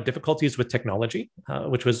wasn't a lot of difficulties with technology,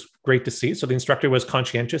 which was great to see. So the instructor was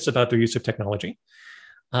conscientious about their use of technology.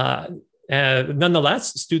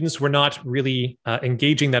 Nonetheless, students were not really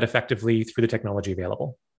engaging that effectively through the technology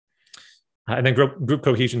available. And then group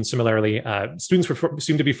cohesion, similarly, students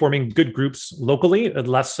seemed to be forming good groups locally,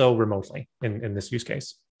 less so remotely in this use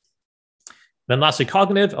case. Then lastly,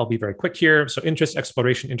 cognitive, I'll be very quick here. So interest,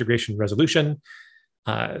 exploration, integration, resolution.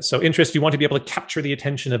 So interest, you want to be able to capture the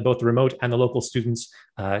attention of both the remote and the local students,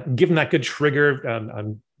 give them that good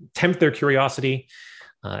trigger, tempt their curiosity.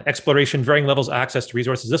 Exploration, varying levels of access to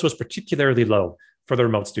resources. This was particularly low for the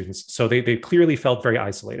remote students. So they clearly felt very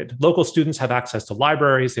isolated. Local students have access to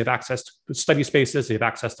libraries, they have access to study spaces, they have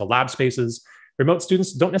access to lab spaces. Remote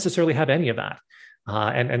students don't necessarily have any of that.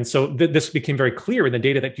 And so this became very clear in the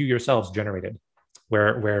data that you yourselves generated,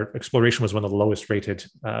 where exploration was one of the lowest rated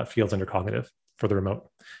fields under cognitive for the remote.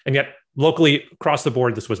 And yet locally across the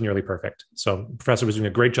board, this was nearly perfect. So the professor was doing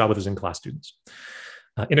a great job with his in-class students.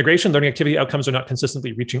 Integration, learning activity outcomes are not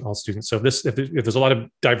consistently reaching all students. So if there's a lot of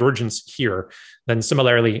divergence here, then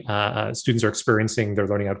similarly, students are experiencing their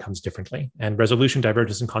learning outcomes differently. And resolution,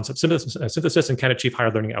 divergence in concept synthesis, and can achieve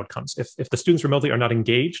higher learning outcomes. If the students remotely are not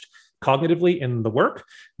engaged cognitively in the work,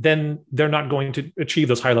 then they're not going to achieve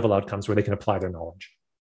those high level outcomes where they can apply their knowledge.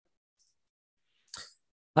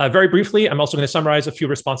 Very briefly, I'm also going to summarize a few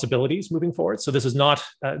responsibilities moving forward. So this is not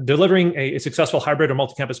delivering a successful hybrid or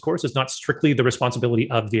multi-campus course is not strictly the responsibility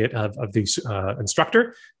of the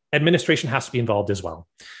instructor. Administration has to be involved as well.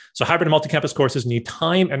 So hybrid and multi-campus courses need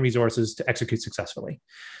time and resources to execute successfully.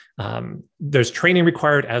 There's training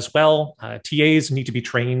required as well. TAs need to be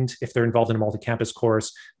trained if they're involved in a multi-campus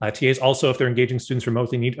course. TAs also, if they're engaging students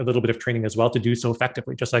remotely, need a little bit of training as well to do so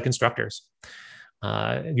effectively, just like instructors.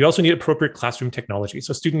 You also need appropriate classroom technology.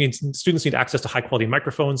 So students need access to high quality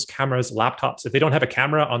microphones, cameras, laptops. If they don't have a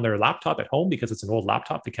camera on their laptop at home because it's an old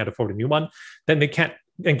laptop, they can't afford a new one, then they can't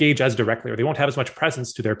engage as directly, or they won't have as much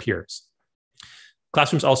presence to their peers.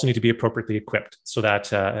 Classrooms also need to be appropriately equipped so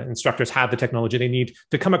that instructors have the technology they need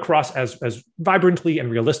to come across as vibrantly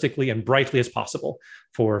and realistically and brightly as possible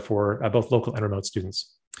for both local and remote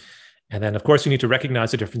students. And then, of course, you need to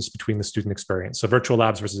recognize the difference between the student experience. So virtual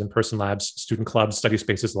labs versus in-person labs, student clubs, study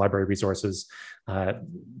spaces, library resources,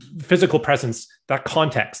 physical presence, that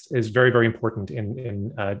context is very, very important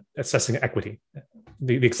in assessing equity,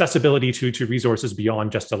 the accessibility to resources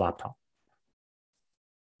beyond just a laptop.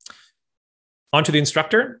 On to the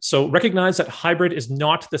instructor. So recognize that hybrid is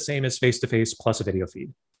not the same as face-to-face plus a video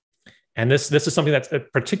feed. And this is something that's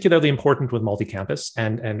particularly important with multi-campus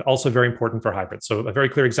and also very important for hybrid. So a very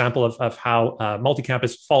clear example of how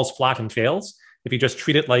multi-campus falls flat and fails. If you just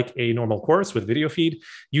treat it like a normal course with video feed,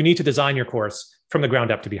 you need to design your course from the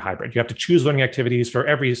ground up to be hybrid. You have to choose learning activities for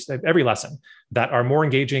every lesson that are more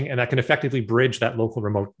engaging and that can effectively bridge that local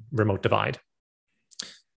remote divide.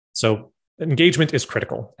 So engagement is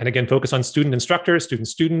critical. And again, focus on student instructor,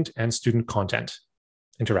 student, and student content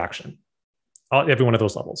interaction, every one of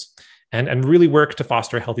those levels. And really work to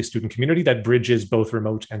foster a healthy student community that bridges both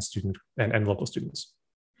remote and student and local students.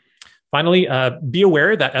 Finally, be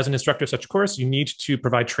aware that as an instructor of such a course, you need to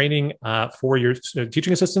provide training for your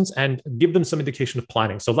teaching assistants and give them some indication of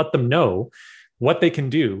planning. So let them know what they can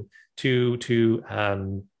do to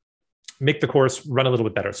make the course run a little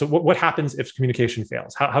bit better. So what happens if communication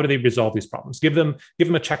fails? How do they resolve these problems? Give them a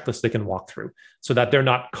checklist they can walk through so that they're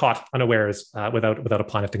not caught unawares without a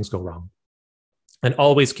plan if things go wrong. And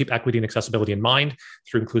always keep equity and accessibility in mind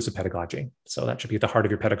through inclusive pedagogy. So that should be at the heart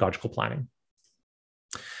of your pedagogical planning.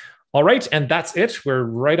 All right, and that's it. We're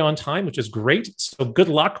right on time, which is great. So good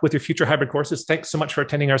luck with your future hybrid courses. Thanks so much for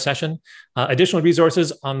attending our session. Additional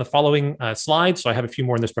resources on the following slides. So I have a few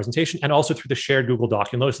more in this presentation and also through the shared Google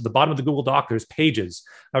Doc. You'll notice at the bottom of the Google Doc, there's pages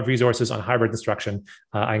of resources on hybrid instruction.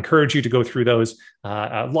 I encourage you to go through those.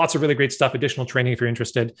 Lots of really great stuff, additional training if you're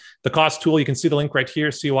interested. The cost tool, you can see the link right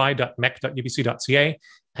here, coi.mec.ubc.ca.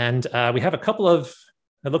 And we have a couple of,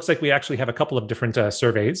 it looks like we actually have a couple of different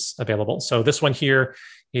surveys available. So this one here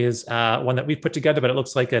is one that we've put together, but it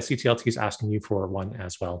looks like CTLT is asking you for one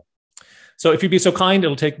as well. So if you'd be so kind,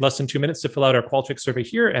 it'll take less than 2 minutes to fill out our Qualtrics survey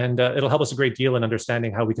here, and it'll help us a great deal in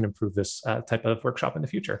understanding how we can improve this type of workshop in the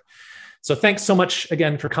future. So thanks so much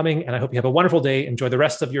again for coming, and I hope you have a wonderful day. Enjoy the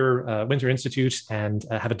rest of your Winter Institute and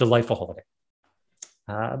have a delightful holiday.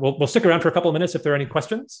 We'll stick around for a couple of minutes if there are any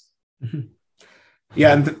questions. Mm-hmm.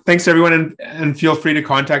 Yeah, and thanks everyone, and feel free to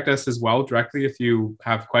contact us as well directly if you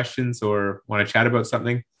have questions or want to chat about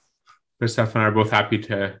something. Christoph and I are both happy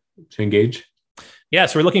to engage. Yeah,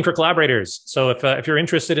 so we're looking for collaborators. So if you're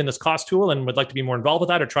interested in this cost tool and would like to be more involved with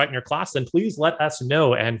that or try it in your class, then please let us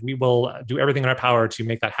know, and we will do everything in our power to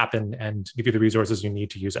make that happen and give you the resources you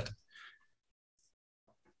need to use it.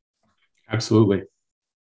 Absolutely.